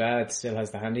explain why your dad still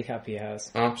has the handicap he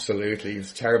has? Absolutely. He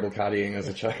was terrible caddying as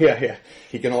a child. Yeah.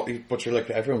 But you're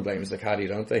everyone blames the caddy,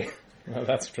 don't they? Well,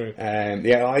 that's true.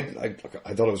 I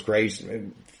thought it was great.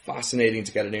 Fascinating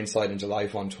to get an insight into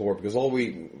life on tour, because all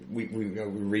we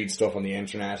read stuff on the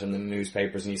internet and the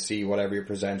newspapers, and you see whatever you're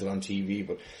presented on TV,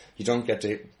 but you don't get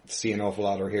to see an awful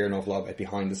lot or hear an awful lot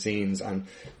behind the scenes. And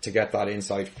to get that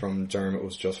insight from Dermot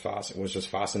was just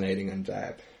fascinating,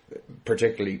 and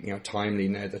particularly timely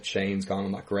now that Shane's gone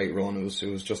on that great run. It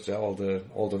was just all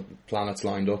the planets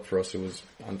lined up for us.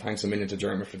 And thanks a million to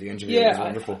Dermot for the interview. Yeah, it was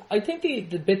wonderful. I think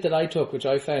the bit that I took, which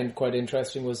I found quite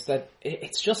interesting, was that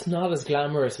it's just not as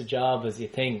glamorous a job as you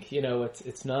think.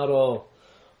 It's not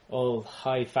all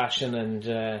high fashion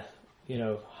and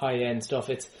high end stuff.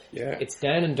 It's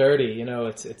down and dirty.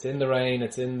 It's in the rain,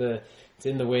 it's in the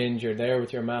wind. You're there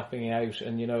with your mapping out,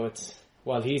 and it's.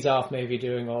 While he's off maybe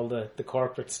doing all the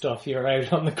corporate stuff, you're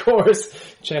out on the course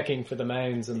checking for the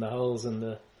mounds and the holes and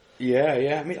the...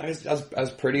 Yeah. I mean,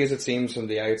 as pretty as it seems from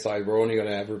the outside, we're only going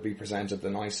to ever be presented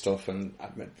the nice stuff. And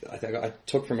I think I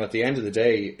took from at the end of the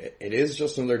day, it is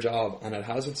just another job, and it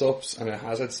has its ups and it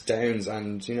has its downs,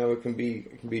 and it can be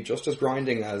just as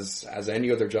grinding as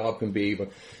any other job can be. But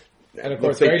and of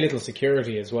course, very little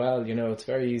security as well. It's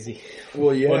very easy.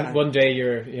 Well, yeah. One day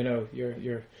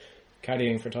you're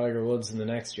caddying for Tiger Woods, and the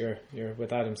next you're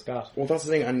with Adam Scott. Well, that's the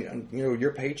thing, and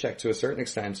your paycheck to a certain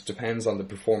extent depends on the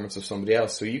performance of somebody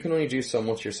else. So you can only do so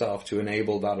much yourself to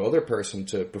enable that other person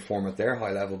to perform at their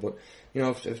high level. But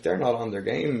if they're not on their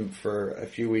game for a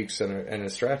few weeks in a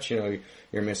stretch, you're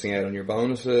missing out on your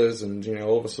bonuses, and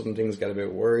all of a sudden things get a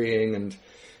bit worrying, and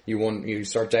you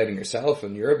start doubting yourself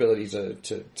and your ability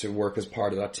to work as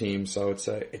part of that team. So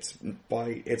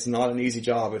it's not an easy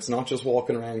job. It's not just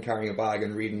walking around carrying a bag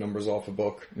and reading numbers off a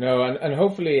book. No, and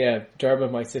hopefully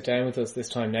Dermot might sit down with us this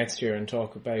time next year and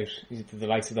talk about the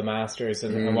likes of the Masters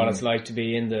and what it's like to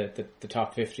be in the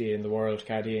top 50 in the world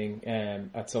caddying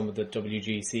at some of the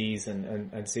WGCs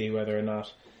and see whether or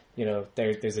not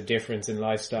there's a difference in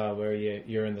lifestyle where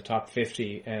you're in the top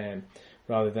 50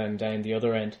 rather than down the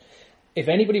other end. If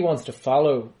anybody wants to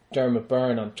follow Dermot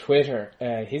Byrne on Twitter,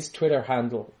 his Twitter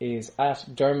handle is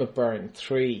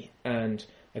 @DermotByrne3, and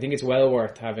I think it's well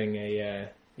worth having a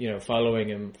following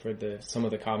him for some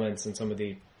of the comments and some of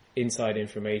the inside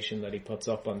information that he puts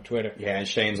up on Twitter. Yeah, and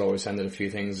Shane's always sending a few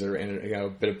things. There in a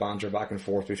bit of banter back and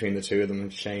forth between the two of them.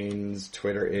 Shane's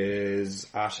Twitter is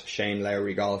 @Shane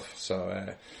Lowry Golf,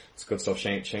 so it's good stuff.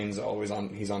 Shane's always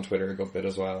on. He's on Twitter a good bit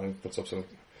as well, and puts up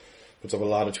a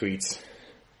lot of tweets.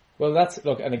 Well,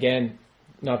 and again,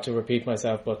 not to repeat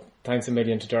myself, but thanks a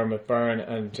million to Dermot Byrne,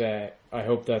 and I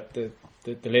hope that the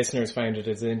listeners found it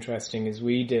as interesting as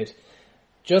we did.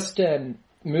 Just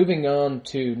moving on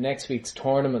to next week's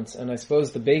tournaments, and I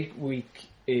suppose the big week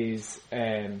is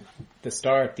the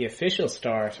official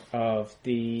start of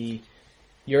the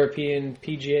European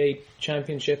PGA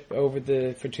Championship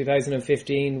for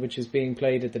 2015, which is being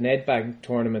played at the Nedbank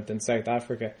tournament in South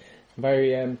Africa.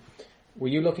 Barry, were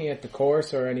you looking at the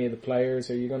course or any of the players?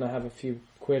 Are you going to have a few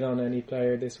quid on any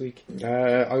player this week?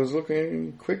 I was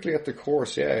looking quickly at the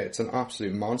course. Yeah, it's an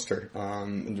absolute monster.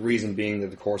 And the reason being that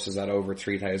the course is at over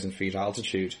 3,000 feet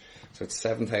altitude, so it's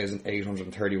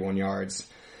 7,831 yards.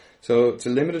 So it's a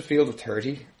limited field of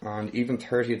 30, and even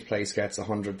 30th place gets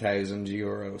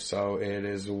 €100,000. So it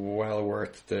is well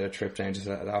worth the trip down to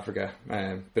South Africa.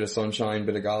 Bit of sunshine,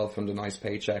 bit of golf, and a nice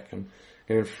paycheck, and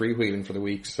freewheeling for the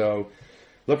week. So,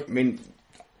 look, I mean,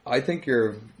 I think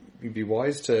you'd be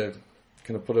wise to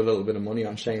kind of put a little bit of money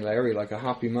on Shane Lowry, like a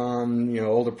happy man,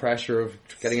 all the pressure of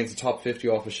getting into top 50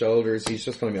 off his shoulders. He's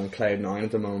just going to be on cloud 9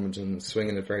 at the moment and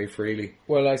swinging it very freely.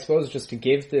 Well, I suppose just to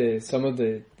give some of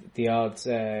the odds,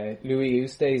 Louis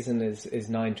Oosthuizen is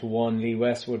 9-1, Lee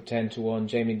Westwood 10-1,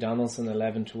 Jamie Donaldson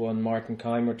 11-1, Martin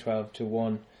Keimer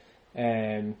 12-1,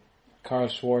 Carl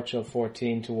Schwartzel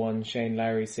 14-1, Shane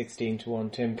Lowry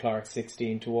 16-1, Tim Clark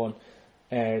 16-1,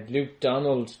 Luke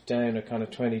Donald down at kind of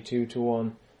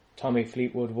 22-1, Tommy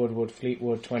Woodward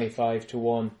Fleetwood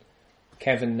 25-1,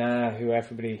 Kevin Na, who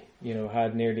everybody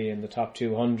had nearly in the top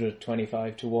 200,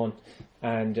 25-1,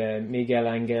 and Miguel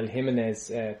Angel Jimenez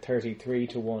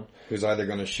 33-1. Who's either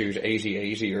going to shoot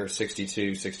 80-80 or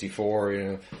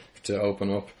 62-64, to open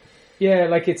up. Yeah,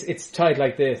 like it's tight.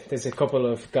 Like there's a couple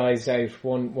of guys out,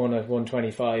 one at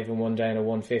 125 and one down at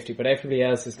 150, but everybody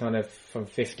else is kind of from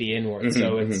 50 inwards.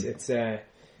 So it's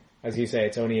as you say,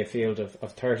 it's only a field of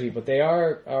 30, but they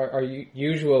are our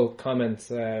usual comments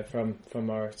from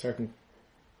our certain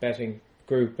betting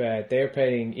group. They're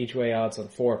paying each way odds on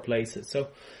 4 places, so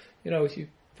you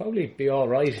probably be all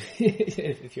right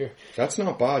if you're. That's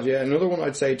not bad. Yeah, another one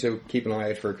I'd say to keep an eye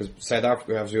out for, because South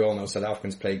Africa, as we all know, South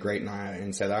Africans play great now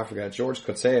in South Africa. George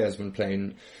Coetzee has been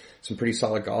playing some pretty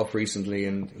solid golf recently,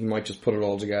 and he might just put it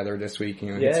all together this week.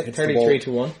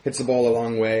 33-1. Hits the ball a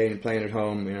long way, and playing at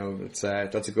home, it's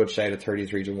that's a good shout at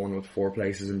 33-1 with 4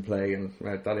 places in play, and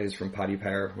that is from Paddy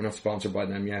Power. We're not sponsored by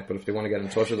them yet, but if they want to get in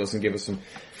touch with us and give us some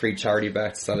free charity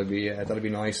bets, that'd be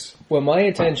nice. Well, my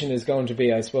attention is going to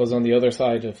be, I suppose, on the other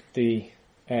side of the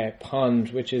pond,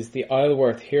 which is the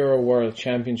Isleworth Hero World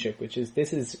Championship,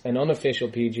 this is an unofficial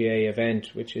PGA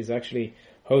event, which is actually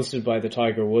hosted by the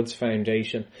Tiger Woods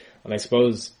Foundation. And I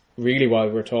suppose really why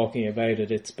we're talking about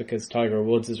it, it's because Tiger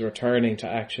Woods is returning to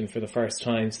action for the first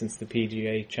time since the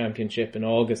PGA Championship in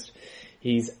August.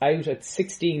 He's out at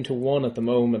 16-1 at the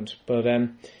moment, but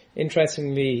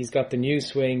interestingly, he's got the new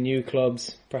swing, new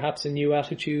clubs, perhaps a new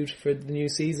attitude for the new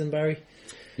season, Barry?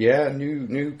 Yeah,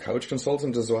 new coach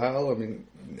consultant as well. I mean,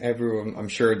 I'm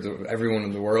sure everyone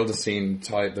in the world has seen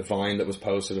the Vine that was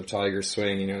posted of Tiger's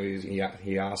swing.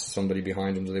 He asked somebody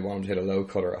behind him, do they want him to hit a low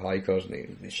cut or a high cut,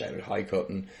 and he shouted high cut,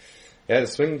 and yeah, the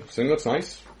swing looks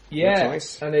nice. Yeah,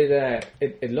 looks nice. And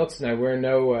it looks, now we're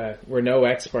no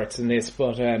experts in this,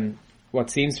 but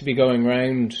what seems to be going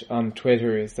round on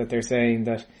Twitter is that they're saying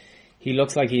that he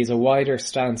looks like he's a wider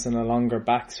stance and a longer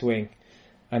backswing,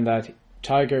 and that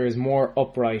Tiger is more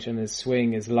upright and his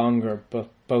swing is longer, but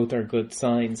both are good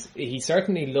signs. He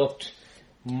certainly looked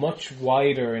much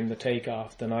wider in the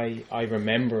takeoff than I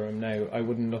remember him now. I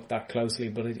wouldn't look that closely,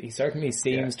 but he certainly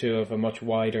seems to have a much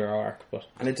wider arc.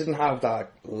 And it didn't have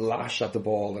that lash at the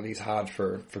ball that he's had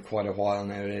for quite a while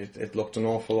now. It looked an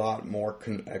awful lot more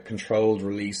a controlled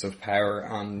release of power,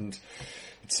 and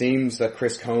it seems that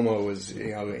Chris Como is,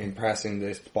 impressing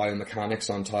the biomechanics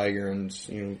on Tiger, and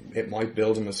it might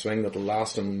build him a swing that'll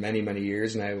last him many, many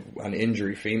years now, and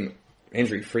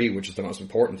injury-free, which is the most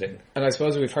important thing. And I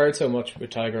suppose we've heard so much with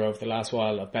Tiger over the last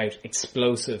while about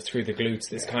explosive through the glutes,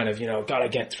 this kind of, gotta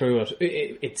get through it.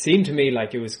 It seemed to me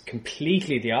like it was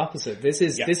completely the opposite. This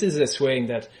is a swing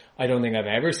that I don't think I've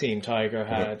ever seen Tiger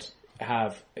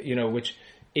have, which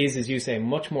is, as you say,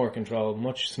 much more controlled,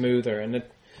 much smoother, and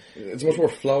it's much more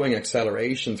flowing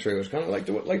acceleration through it, kind of like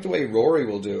the way Rory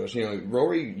will do it.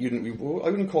 Rory, I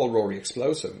wouldn't call Rory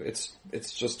explosive. It's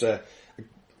just a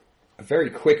a very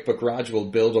quick but gradual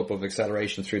build-up of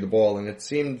acceleration through the ball, and it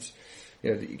seemed,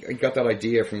 you know, I got that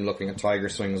idea from looking at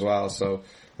Tiger's swing as well. So,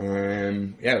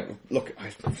 yeah, look, I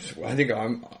think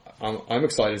I'm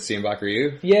excited to see him back. Are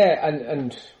you? Yeah,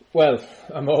 and well,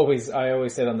 I always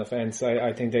sit on the fence.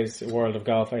 I think there's a world of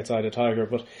golf outside of Tiger,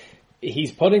 but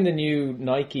he's putting the new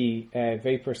Nike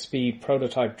Vapor Speed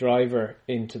prototype driver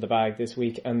into the bag this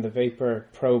week, and the Vapor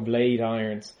Pro Blade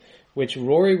irons, which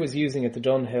Rory was using at the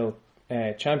Dunhill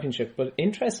Championship. But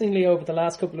interestingly, over the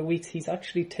last couple of weeks, he's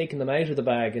actually taken them out of the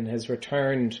bag and has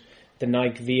returned the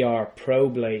Nike VR Pro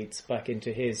Blades back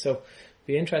into his. So it'd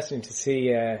be interesting to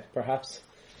see, perhaps,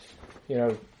 you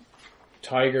know,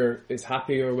 Tiger is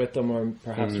happier with them, or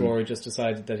perhaps Rory just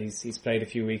decided that he's played a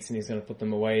few weeks and he's going to put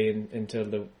them away until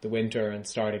the winter and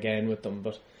start again with them.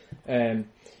 But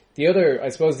the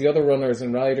other runners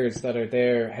and riders that are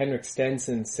there: Henrik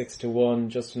Stenson 6-1,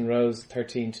 Justin Rose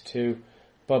 13-2,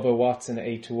 Bubba Watson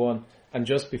 8-1. And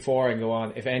just before I go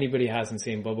on, if anybody hasn't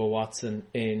seen Bubba Watson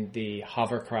in the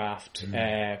hovercraft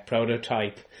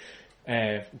prototype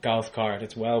golf cart,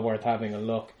 it's well worth having a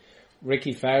look.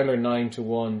 Ricky Fowler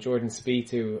 9-1, Jordan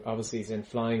Spieth, who obviously is in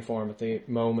flying form at the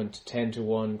moment,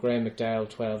 10-1, Graham McDowell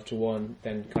 12-1,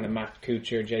 then kind of Matt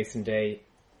Kuchar, Jason Day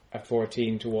at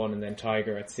 14-1, and then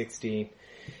Tiger at 16.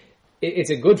 It's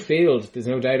a good field, there's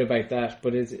no doubt about that,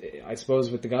 but I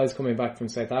suppose with the guys coming back from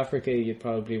South Africa, Australia,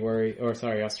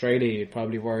 you'd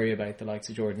probably worry about the likes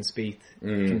of Jordan Spieth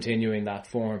continuing that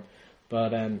form.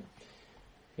 But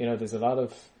you know, there's a lot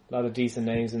of decent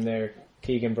names in there.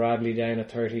 Keegan Bradley down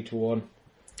at 30-1.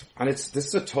 And this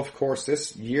is a tough course.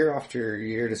 This year after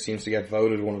year, this seems to get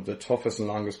voted one of the toughest and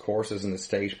longest courses in the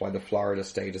state by the Florida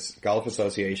State Golf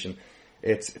Association.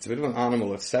 It's a bit of an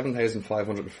animal. It's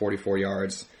 7,544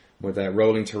 yards with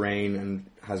rolling terrain and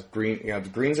has green. You know, the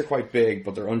greens are quite big,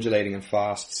 but they're undulating and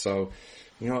fast. So,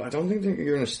 you know, I don't think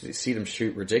you're going to see them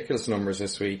shoot ridiculous numbers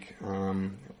this week. I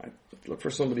look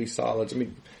for somebody solid. I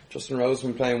mean, Justin Rose has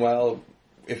been playing well.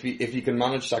 If he can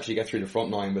manage to actually get through the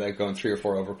front nine without going 3 or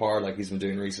 4 over par like he's been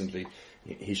doing recently,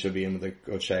 he should be in with a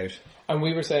good shout. And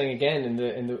we were saying again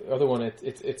in the other one,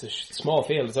 it's a small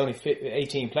field. It's only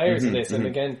 18 players in this, and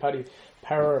again, Paddy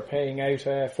Power are paying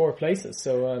out 4 places.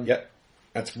 So yeah,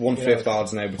 that's 1/5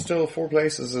 odds now, but still 4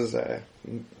 places is out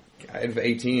of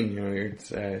 18. You know,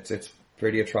 it's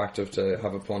pretty attractive to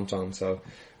have a punt on. So.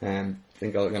 I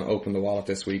think I'm going to open the wallet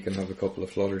this week and have a couple of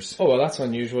flutters. Oh, well, that's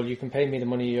unusual. You can pay me the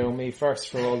money you owe me first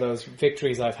for all those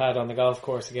victories I've had on the golf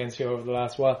course against you over the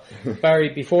last while.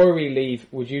 Barry, before we leave,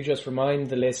 would you just remind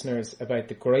the listeners about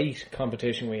the great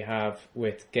competition we have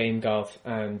with Game Golf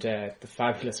and the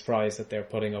fabulous prize that they're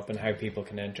putting up and how people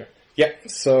can enter? Yeah,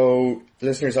 so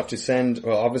listeners have to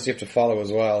obviously have to follow as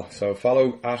well. So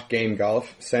follow at Game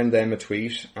Golf, send them a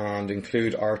tweet and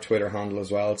include our Twitter handle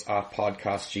as well. It's at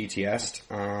PodcastGTS,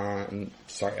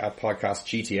 at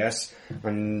PodcastGTS.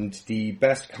 And the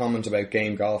best comment about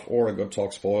Game Golf or a good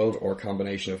talk spoiled or a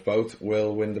combination of both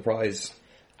will win the prize.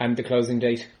 And the closing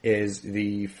date? Is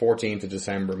the 14th of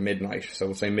December, midnight. So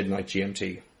we'll say midnight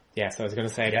GMT. Yes, I was going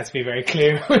to say, it has to be very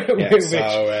clear. Yeah,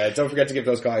 so don't forget to give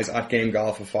those guys at Game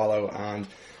Golf a follow, and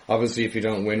obviously if you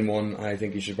don't win one, I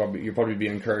think you'll probably be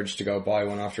encouraged to go buy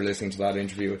one after listening to that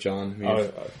interview with John. I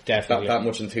mean, definitely. That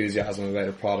much enthusiasm about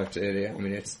a product, I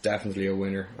mean, it's definitely a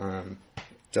winner.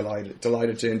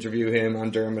 Delighted to interview him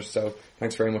and Dermot, so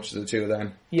thanks very much to the two of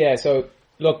them. Yeah, so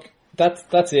look,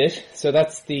 that's it. So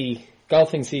that's the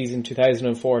golfing season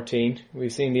 2014.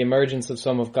 We've seen the emergence of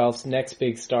some of golf's next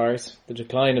big stars, the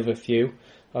decline of a few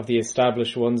of the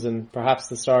established ones, and perhaps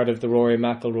the start of the Rory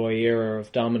McIlroy era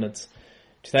of dominance.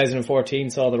 2014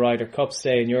 saw the Ryder Cup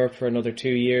stay in Europe for another 2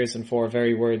 years and 4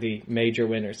 very worthy major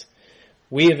winners.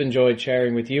 We have enjoyed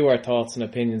sharing with you our thoughts and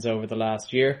opinions over the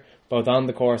last year, both on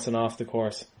the course and off the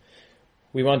course.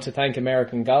 We want to thank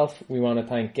American Golf, we want to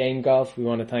thank Game Golf, we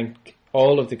want to thank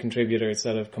all of the contributors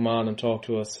that have come on and talked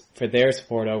to us for their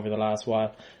support over the last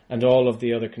while, and all of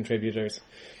the other contributors.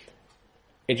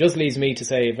 It just leaves me to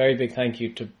say a very big thank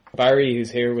you to Barry, who's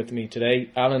here with me today,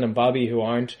 Alan and Bobby, who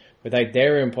aren't. Without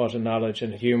their input and knowledge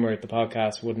and humour, the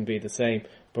podcast wouldn't be the same.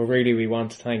 But really, we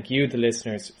want to thank you, the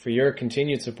listeners, for your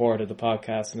continued support of the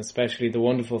podcast, and especially the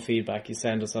wonderful feedback you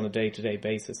send us on a day-to-day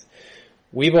basis.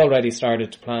 We've already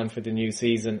started to plan for the new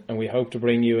season, and we hope to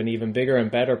bring you an even bigger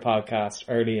and better podcast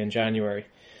early in January.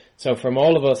 So from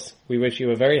all of us, we wish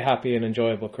you a very happy and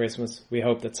enjoyable Christmas. We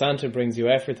hope that Santa brings you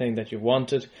everything that you've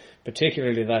wanted,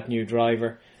 particularly that new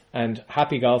driver, and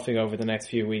happy golfing over the next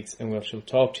few weeks, and we shall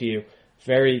talk to you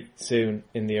very soon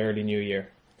in the early new year.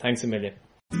 Thanks a million.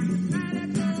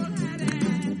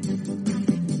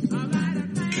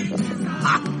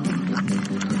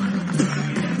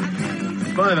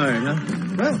 5 iron,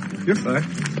 huh? Well, you're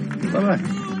fucked.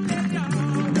 Bye-bye.